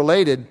 closely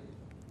related,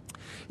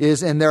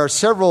 is, and there are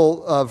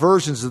several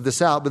versions of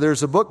this out, but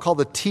there's a book called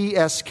the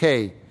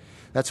TSK.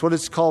 That's what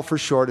it's called for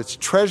short. It's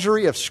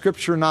Treasury of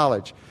Scripture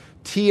Knowledge,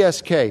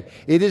 TSK.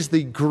 It is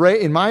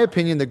in my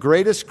opinion, the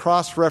greatest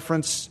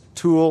cross-reference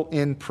tool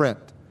in print.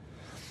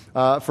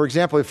 For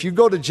example, if you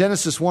go to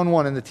Genesis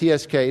 1:1 in the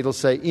TSK, it'll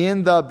say,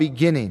 in the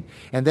beginning.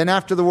 And then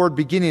after the word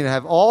beginning, it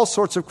have all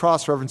sorts of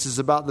cross-references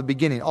about the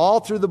beginning, all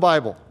through the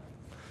Bible.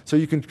 So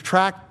you can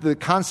track the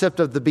concept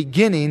of the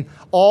beginning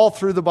all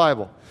through the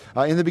Bible.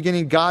 In the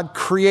beginning, God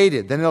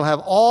created. Then it'll have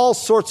all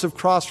sorts of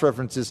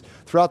cross-references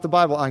throughout the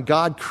Bible on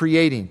God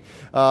creating.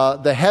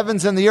 The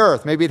heavens and the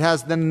earth. Maybe it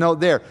has then a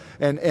note there.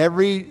 And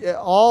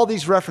all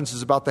these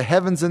references about the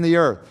heavens and the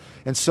earth.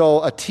 And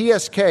so a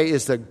TSK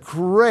is a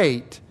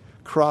great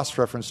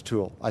cross-reference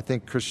tool I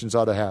think Christians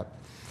ought to have.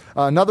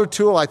 Another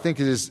tool I think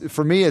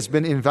for me has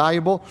been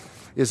invaluable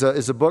is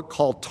a book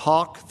called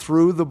Talk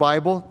Through the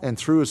Bible. And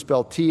through is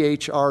spelled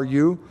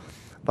T-H-R-U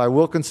by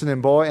Wilkinson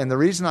and Boy. And the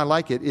reason I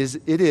like it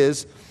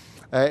is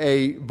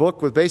a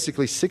book with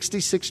basically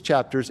 66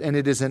 chapters, and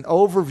it is an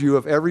overview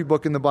of every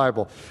book in the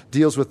Bible.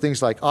 Deals with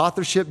things like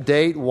authorship,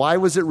 date, why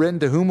was it written,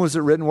 to whom was it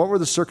written, what were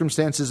the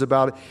circumstances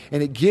about it,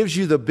 and it gives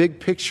you the big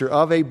picture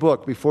of a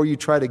book before you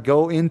try to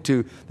go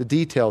into the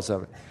details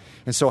of it.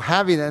 And so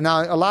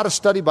now a lot of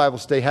study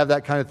Bibles today have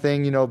that kind of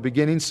thing,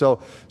 beginning, so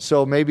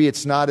maybe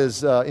it's not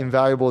as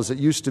invaluable as it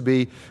used to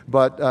be,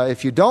 but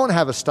if you don't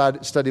have a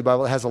study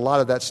Bible that has a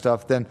lot of that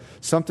stuff, then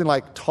something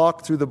like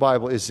Talk Through the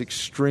Bible is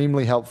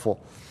extremely helpful.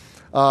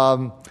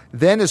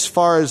 Then as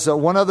far as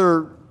one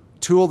other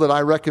tool that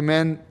I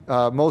recommend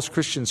most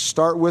Christians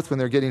start with when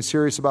they're getting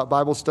serious about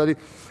Bible study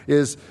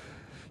is,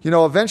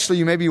 eventually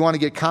you maybe want to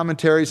get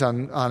commentaries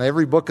on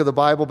every book of the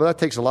Bible, but that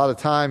takes a lot of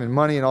time and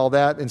money and all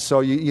that. And so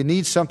you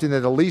need something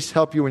that at least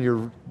help you when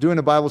you're doing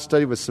a Bible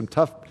study with some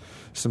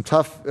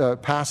tough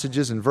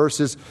passages and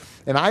verses.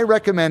 And I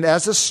recommend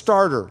as a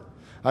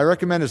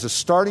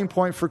starting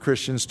point for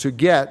Christians to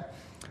get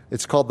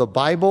It's called the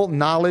Bible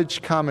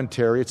Knowledge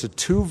Commentary. It's a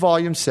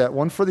 2-volume set,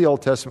 one for the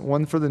Old Testament,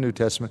 one for the New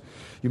Testament.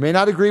 You may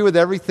not agree with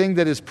everything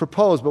that is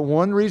proposed, but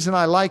one reason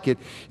I like it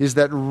is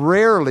that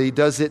rarely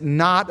does it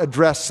not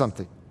address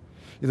something.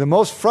 The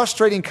most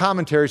frustrating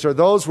commentaries are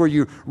those where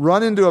you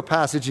run into a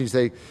passage and you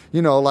say,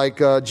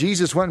 like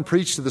Jesus went and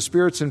preached to the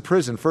spirits in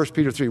prison, 1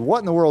 Peter 3. What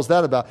in the world is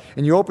that about?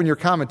 And you open your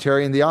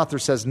commentary and the author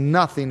says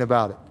nothing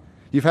about it.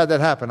 You've had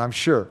that happen, I'm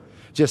sure.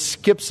 Just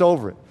skips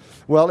over it.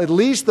 Well, at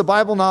least the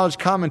Bible Knowledge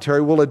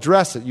Commentary will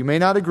address it. You may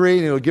not agree,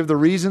 and it'll give the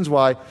reasons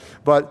why,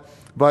 but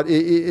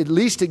at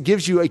least it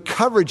gives you a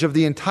coverage of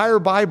the entire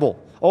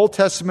Bible, Old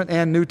Testament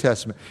and New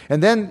Testament.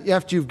 And then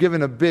after you've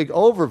given a big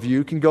overview,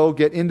 you can go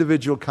get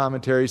individual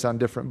commentaries on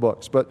different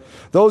books. But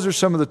those are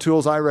some of the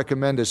tools I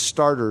recommend as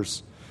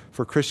starters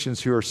for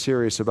Christians who are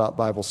serious about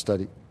Bible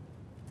study.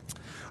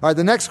 All right,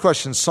 the next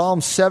question, Psalm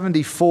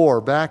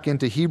 74, back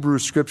into Hebrew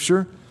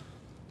Scripture.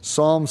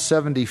 Psalm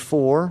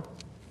 74.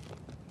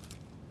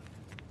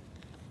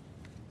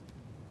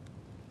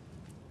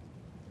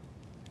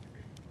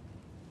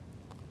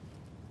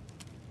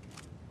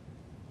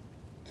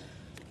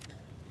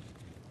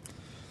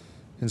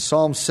 In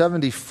Psalm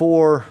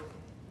 74,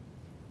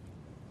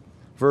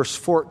 verse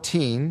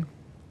 14,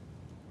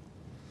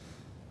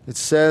 it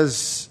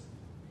says,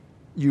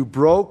 "You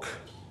broke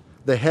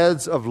the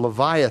heads of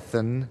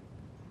Leviathan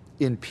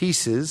in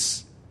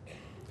pieces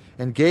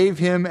and gave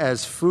him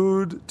as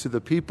food to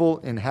the people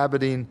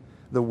inhabiting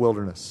the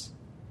wilderness."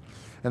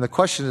 And the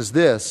question is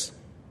this: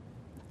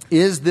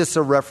 is this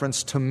a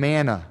reference to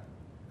manna?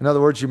 In other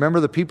words, you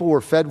remember the people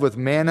were fed with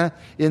manna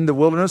in the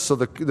wilderness, so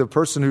the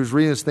person who's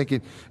reading is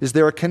thinking, is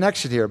there a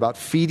connection here about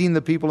feeding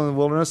the people in the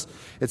wilderness,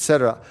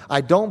 etc.?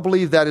 I don't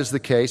believe that is the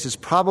case. It's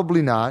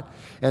probably not,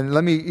 and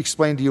let me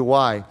explain to you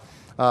why.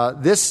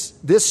 This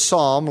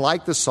psalm,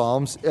 like the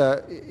Psalms,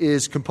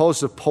 is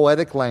composed of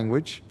poetic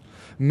language.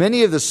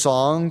 Many of the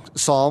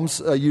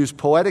Psalms use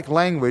poetic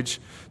language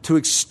to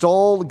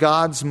extol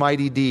God's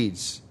mighty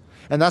deeds,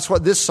 and that's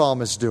what this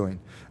psalm is doing.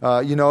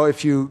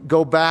 If you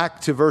go back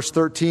to verse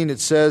 13,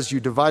 it says, "You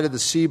divided the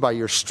sea by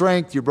your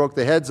strength. You broke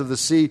the heads of the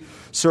sea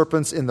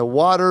serpents in the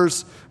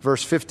waters."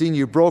 Verse 15,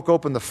 "You broke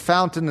open the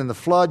fountain in the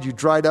flood. You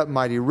dried up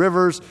mighty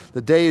rivers.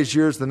 The day is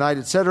yours, the night,"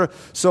 etc.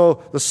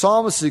 So the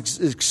psalmist is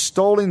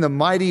extolling the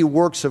mighty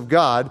works of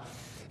God.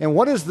 And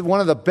what is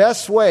one of the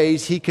best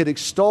ways he could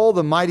extol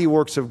the mighty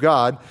works of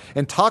God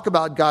and talk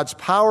about God's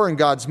power and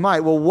God's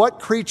might? Well,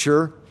 what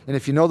creature... And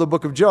if you know the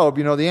book of Job,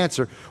 you know the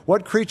answer.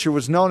 What creature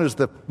was known as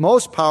the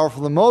most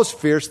powerful, the most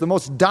fierce, the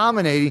most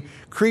dominating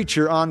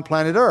creature on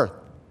planet Earth?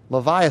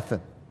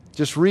 Leviathan.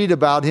 Just read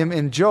about him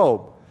in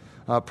Job.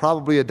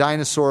 Probably a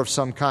dinosaur of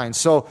some kind.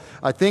 So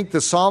I think the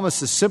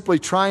psalmist is simply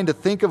trying to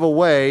think of a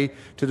way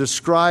to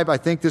describe, I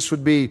think this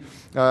would be,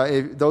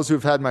 those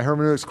who've had my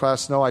hermeneutics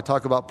class know I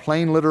talk about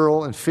plain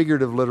literal and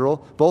figurative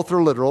literal. Both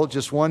are literal,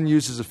 just one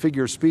uses a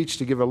figure of speech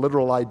to give a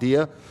literal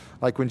idea.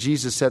 Like when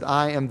Jesus said,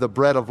 "I am the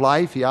bread of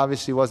life," he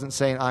obviously wasn't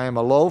saying, "I am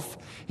a loaf."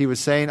 He was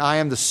saying, "I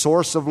am the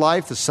source of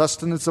life, the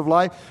sustenance of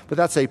life." But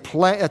that's a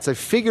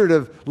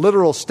figurative,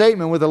 literal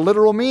statement with a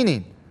literal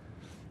meaning.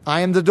 I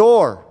am the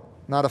door,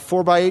 not a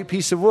 4x8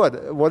 piece of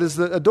wood. What is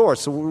a door?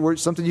 So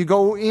something you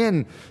go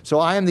in. So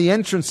I am the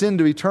entrance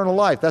into eternal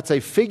life. That's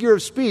a figure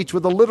of speech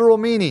with a literal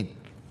meaning.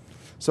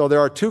 So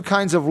there are two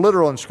kinds of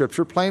literal in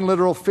Scripture, plain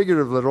literal,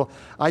 figurative literal.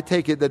 I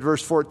take it that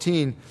verse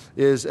 14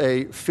 is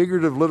a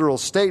figurative literal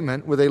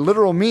statement with a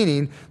literal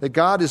meaning that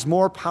God is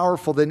more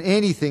powerful than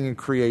anything in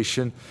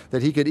creation,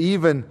 that he could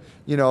even,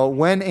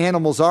 when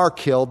animals are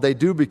killed, they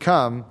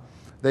become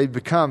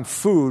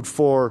food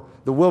for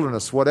the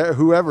wilderness,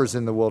 whoever's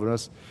in the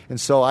wilderness.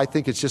 And so I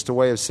think it's just a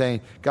way of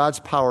saying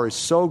God's power is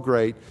so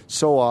great,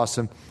 so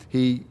awesome.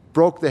 He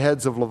broke the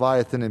heads of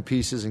Leviathan in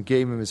pieces and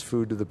gave him as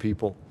food to the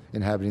people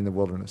inhabiting the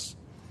wilderness.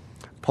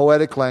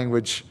 Poetic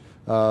language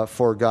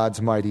for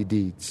God's mighty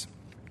deeds.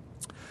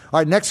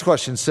 All right, next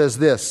question says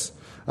this.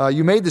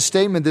 You made the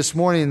statement this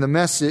morning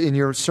in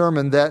your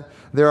sermon that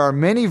there are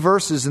many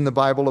verses in the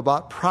Bible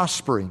about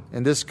prospering.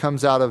 And this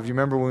comes out of, you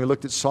remember when we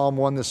looked at Psalm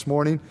 1 this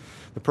morning?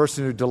 The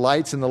person who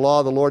delights in the law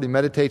of the Lord, he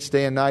meditates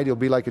day and night. He'll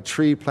be like a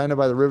tree planted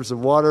by the rivers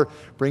of water,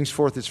 brings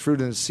forth its fruit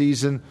in its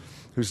season,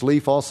 whose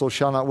leaf also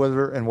shall not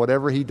wither, and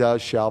whatever he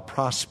does shall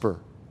prosper.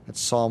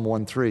 That's Psalm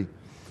 1:3.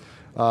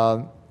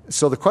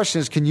 So the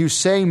question is, can you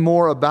say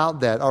more about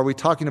that? Are we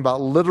talking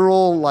about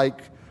literal, like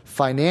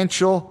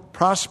financial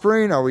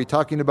prospering? Are we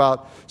talking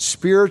about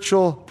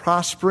spiritual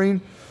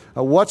prospering?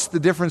 What's the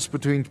difference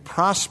between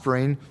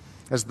prospering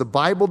as the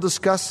Bible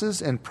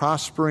discusses and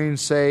prospering,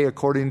 say,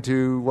 according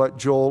to what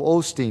Joel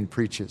Osteen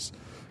preaches?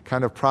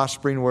 Kind of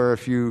prospering where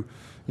if you're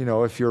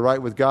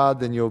right with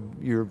God, then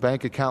your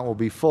bank account will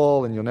be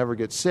full and you'll never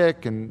get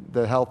sick, and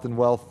the health and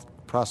wealth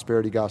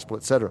prosperity gospel,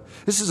 etc.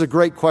 This is a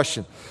great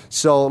question.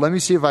 So let me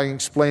see if I can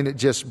explain it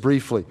just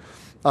briefly.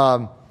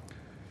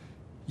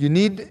 You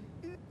need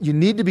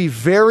to be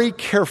very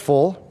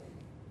careful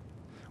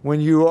when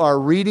you are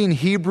reading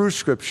Hebrew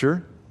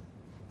Scripture.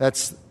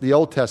 That's the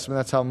Old Testament.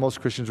 That's how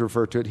most Christians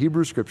refer to it,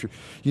 Hebrew Scripture.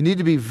 You need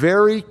to be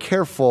very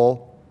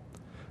careful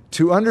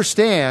to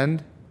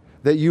understand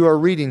that you are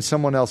reading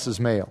someone else's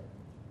mail.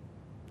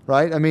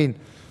 Right? I mean,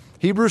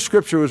 Hebrew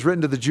Scripture was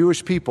written to the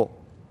Jewish people.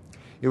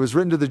 It was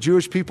written to the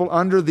Jewish people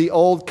under the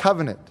Old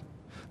Covenant.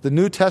 The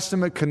New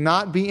Testament could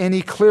not be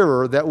any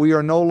clearer that we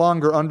are no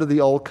longer under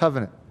the Old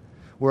Covenant.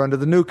 We're under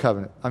the New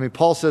Covenant. I mean,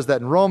 Paul says that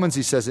in Romans.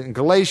 He says it in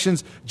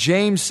Galatians.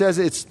 James says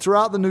it. It's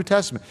throughout the New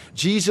Testament.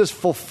 Jesus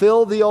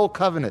fulfilled the Old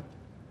Covenant.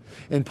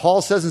 And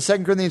Paul says in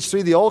 2 Corinthians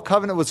 3, the Old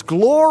Covenant was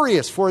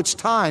glorious for its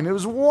time. It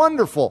was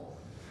wonderful.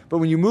 But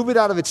when you move it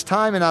out of its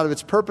time and out of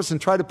its purpose and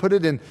try to put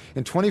it in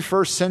the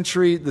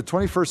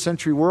 21st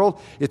century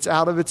world, it's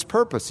out of its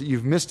purpose.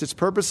 You've missed its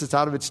purpose. It's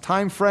out of its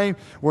time frame.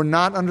 We're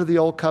not under the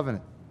Old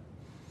Covenant.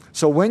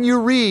 So when you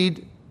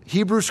read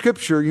Hebrew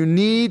Scripture, you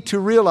need to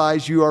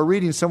realize you are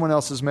reading someone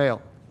else's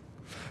mail.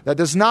 That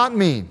does not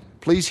mean,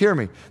 please hear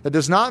me, that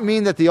does not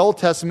mean that the Old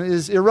Testament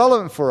is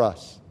irrelevant for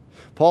us.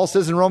 Paul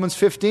says in Romans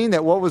 15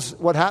 that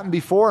what happened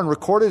before and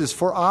recorded is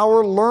for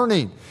our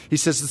learning. He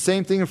says the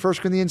same thing in 1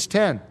 Corinthians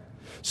 10.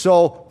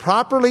 So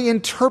properly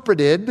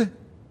interpreted,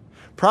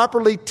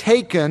 properly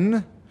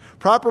taken,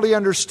 properly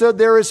understood,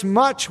 there is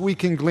much we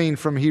can glean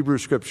from Hebrew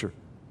Scripture.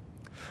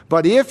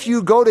 But if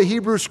you go to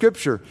Hebrew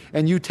Scripture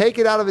and you take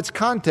it out of its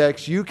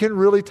context, you can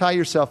really tie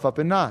yourself up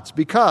in knots.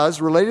 Because,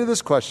 related to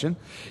this question,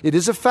 it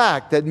is a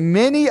fact that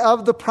many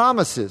of the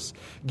promises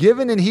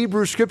given in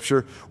Hebrew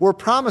Scripture were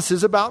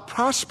promises about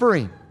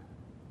prospering.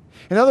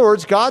 In other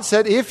words, God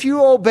said, if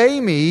you obey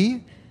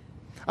me,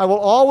 I will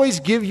always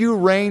give you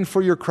rain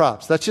for your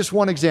crops. That's just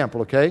one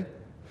example, okay?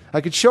 I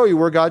could show you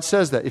where God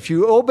says that. If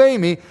you obey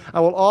me,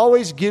 I will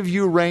always give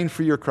you rain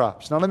for your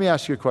crops. Now let me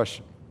ask you a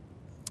question.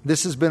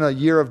 This has been a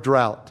year of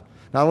drought,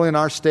 not only in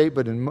our state,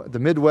 but in the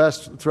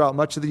Midwest, throughout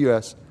much of the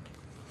U.S.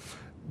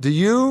 Do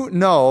you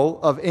know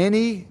of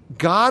any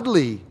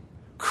godly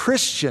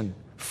Christian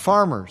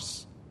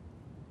farmers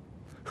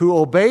who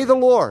obey the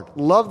Lord,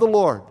 love the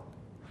Lord?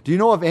 Do you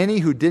know of any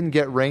who didn't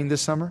get rain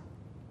this summer?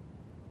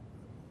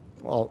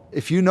 Well,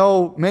 if you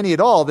know many at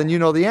all, then you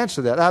know the answer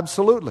to that.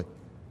 Absolutely.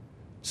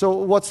 So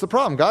what's the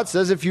problem? God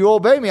says, if you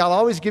obey me, I'll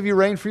always give you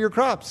rain for your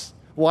crops.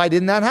 Why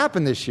didn't that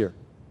happen this year?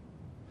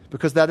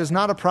 Because that is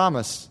not a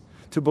promise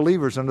to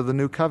believers under the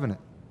new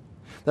covenant.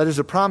 That is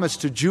a promise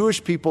to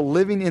Jewish people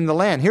living in the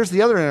land. Here's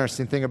the other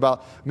interesting thing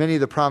about many of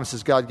the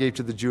promises God gave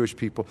to the Jewish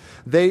people.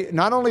 They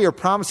not only are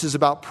promises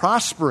about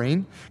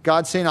prospering,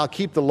 God saying, I'll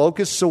keep the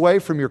locusts away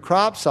from your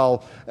crops.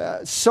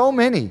 So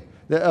many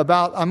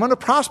about, I'm going to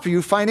prosper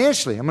you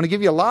financially. I'm going to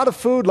give you a lot of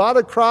food, a lot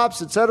of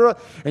crops, etc.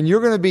 And you're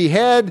going to be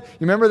head.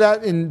 You remember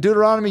that in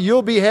Deuteronomy?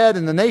 You'll be head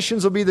and the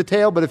nations will be the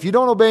tail. But if you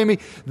don't obey me,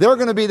 they're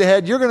going to be the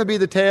head. You're going to be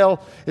the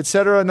tail,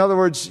 etc. In other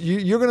words,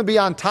 you're going to be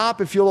on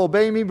top if you'll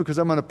obey me because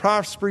I'm going to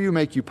prosper you,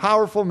 make you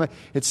powerful,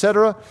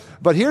 etc.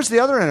 But here's the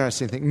other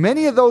interesting thing.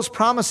 Many of those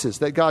promises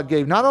that God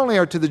gave not only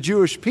are to the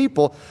Jewish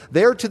people,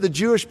 they're to the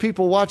Jewish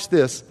people, watch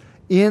this,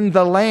 in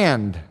the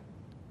land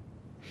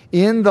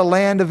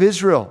of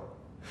Israel.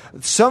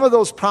 Some of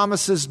those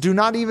promises do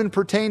not even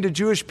pertain to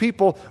Jewish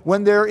people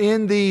when they're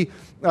in the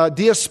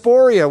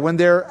diaspora, when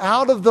they're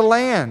out of the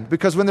land.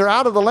 Because when they're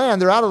out of the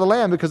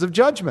land because of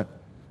judgment.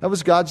 That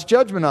was God's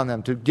judgment on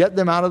them, to get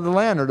them out of the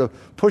land or to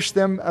push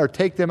them or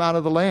take them out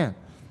of the land.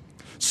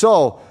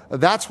 So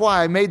that's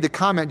why I made the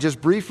comment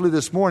just briefly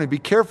this morning. Be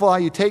careful how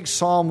you take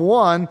Psalm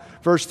 1,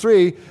 verse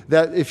 3,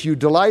 that if you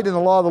delight in the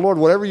law of the Lord,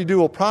 whatever you do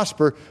will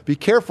prosper. Be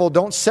careful.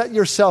 Don't set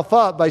yourself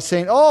up by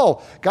saying,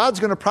 oh,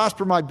 God's going to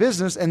prosper my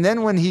business. And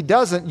then when he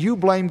doesn't, you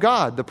blame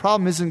God. The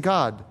problem isn't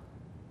God.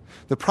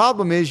 The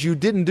problem is you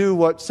didn't do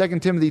what 2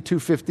 Timothy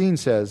 2:15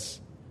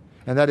 says,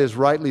 and that is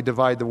rightly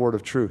divide the word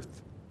of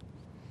truth.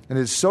 And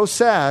it's so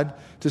sad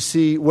to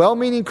see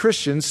well-meaning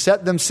Christians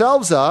set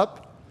themselves up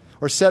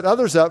or set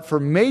others up for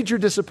major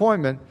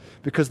disappointment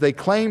because they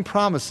claim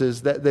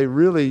promises that they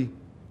really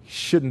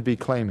shouldn't be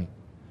claiming,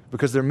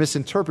 because they're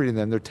misinterpreting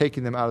them. They're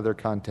taking them out of their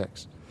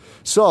context.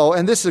 So,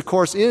 and this, of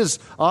course, is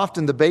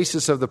often the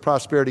basis of the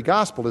prosperity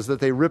gospel, is that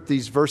they rip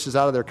these verses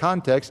out of their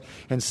context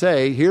and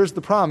say, here's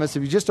the promise.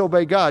 If you just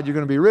obey God, you're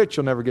going to be rich.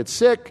 You'll never get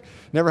sick,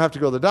 never have to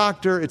go to the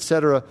doctor,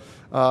 etc.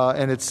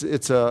 And it's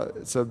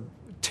a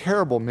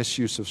terrible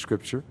misuse of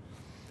Scripture.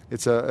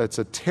 It's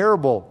a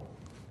terrible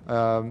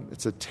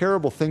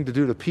thing to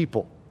do to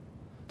people,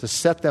 to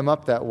set them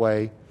up that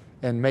way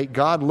and make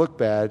God look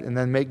bad and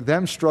then make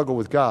them struggle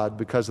with God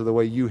because of the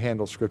way you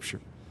handle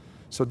Scripture.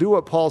 So do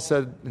what Paul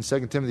said in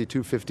 2 Timothy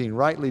 2:15,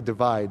 rightly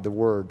divide the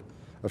word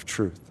of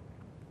truth.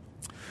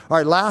 All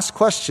right, last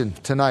question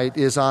tonight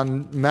is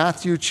on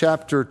Matthew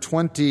chapter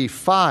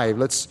 25.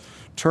 Let's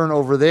turn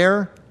over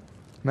there.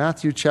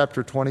 Matthew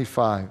chapter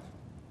 25.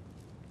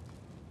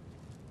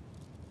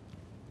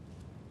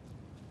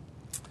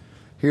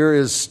 Here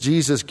is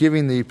Jesus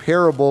giving the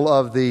parable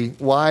of the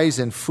wise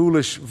and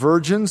foolish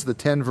virgins, the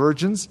 10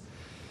 virgins.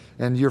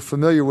 And you're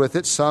familiar with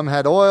it. Some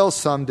had oil,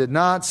 some did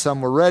not.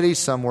 Some were ready,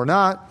 some were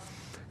not.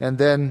 And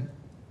then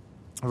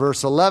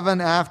verse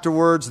 11,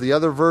 afterwards, the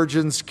other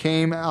virgins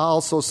came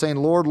also saying,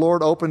 Lord,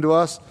 Lord, open to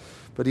us.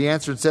 But he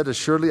answered and said,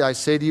 assuredly, I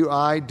say to you,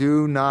 I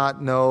do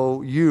not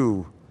know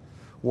you.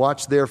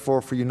 Watch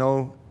therefore, for you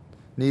know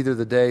neither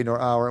the day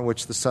nor hour in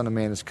which the Son of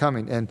Man is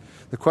coming. And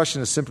the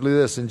question is simply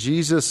this. In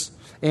Jesus'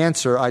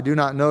 answer, I do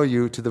not know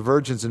you, to the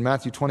virgins in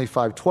Matthew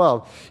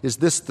 25:12, is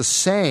this the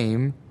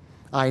same,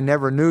 I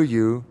never knew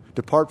you,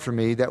 depart from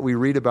me, that we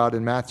read about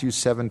in Matthew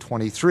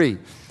 7:23?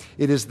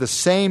 It is the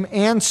same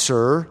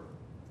answer,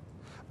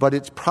 but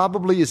it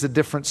probably is a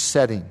different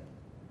setting.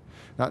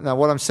 Now,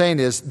 what I'm saying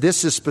is,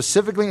 this is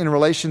specifically in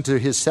relation to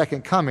his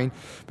second coming,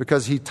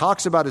 because he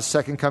talks about his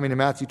second coming in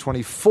Matthew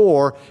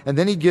 24, and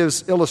then he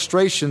gives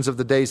illustrations of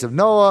the days of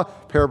Noah,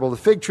 parable of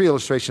the fig tree,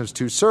 illustration of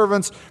 2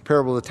 servants,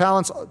 parable of the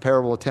talents,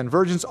 parable of 10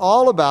 virgins,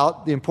 all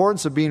about the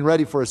importance of being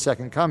ready for his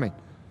second coming.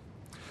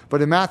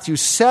 But in Matthew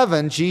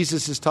 7,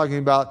 Jesus is talking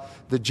about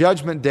the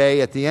judgment day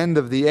at the end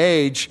of the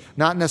age,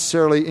 not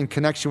necessarily in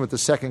connection with the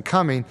second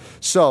coming.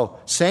 So,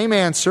 same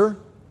answer,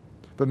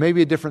 but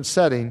maybe a different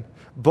setting,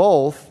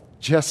 both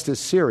just as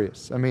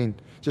serious. I mean,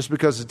 just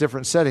because it's a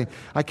different setting.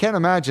 I can't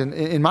imagine,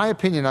 in my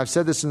opinion, I've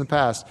said this in the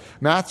past,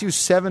 Matthew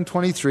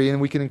 7:23,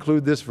 and we can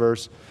include this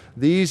verse,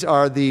 these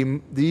are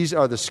the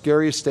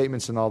scariest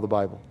statements in all the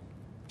Bible.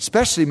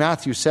 Especially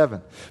Matthew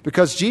 7.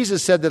 Because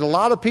Jesus said that a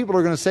lot of people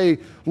are going to say,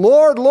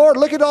 Lord, Lord,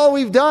 look at all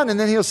we've done. And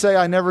then he'll say,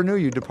 I never knew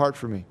you, depart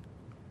from me.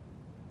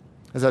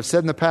 As I've said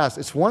in the past,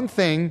 it's one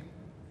thing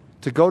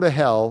to go to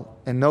hell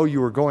and know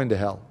you were going to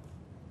hell.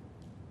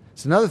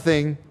 It's another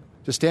thing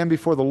to stand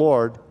before the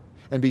Lord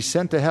and be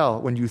sent to hell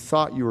when you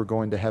thought you were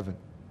going to heaven.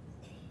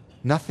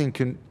 Nothing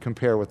can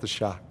compare with the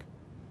shock.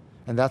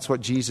 And that's what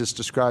Jesus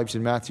describes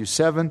in Matthew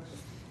 7.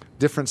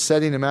 Different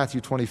setting in Matthew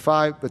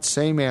 25, but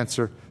same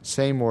answer,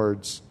 same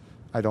words.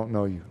 I don't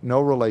know you. No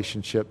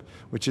relationship,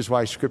 which is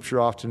why Scripture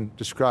often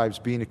describes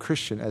being a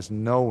Christian as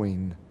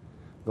knowing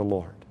the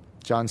Lord.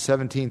 John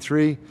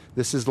 17:3,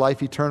 this is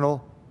life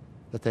eternal,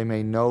 that they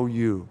may know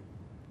you,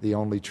 the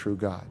only true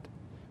God,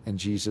 and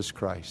Jesus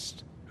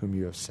Christ, whom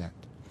you have sent.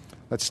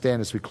 Let's stand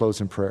as we close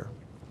in prayer.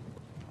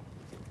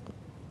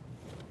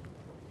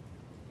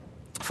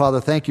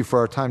 Father, thank you for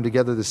our time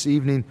together this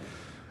evening,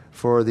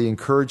 for the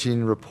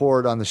encouraging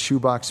report on the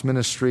shoebox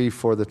ministry,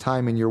 for the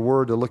time in your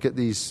word to look at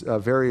these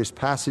various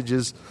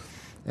passages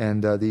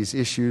and these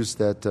issues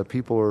that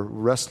people are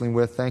wrestling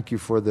with. Thank you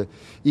for the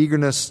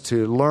eagerness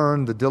to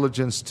learn, the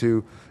diligence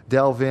to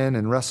delve in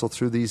and wrestle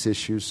through these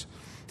issues.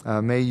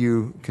 May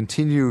you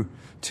continue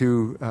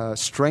to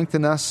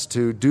strengthen us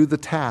to do the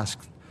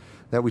task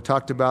that we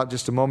talked about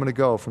just a moment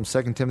ago from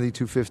 2 Timothy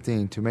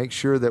 2:15, to make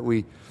sure that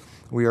we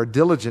are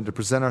diligent to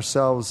present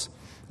ourselves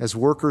as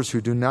workers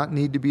who do not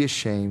need to be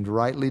ashamed,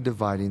 rightly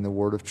dividing the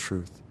word of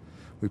truth.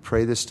 We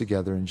pray this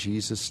together in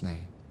Jesus'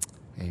 name.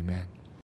 Amen.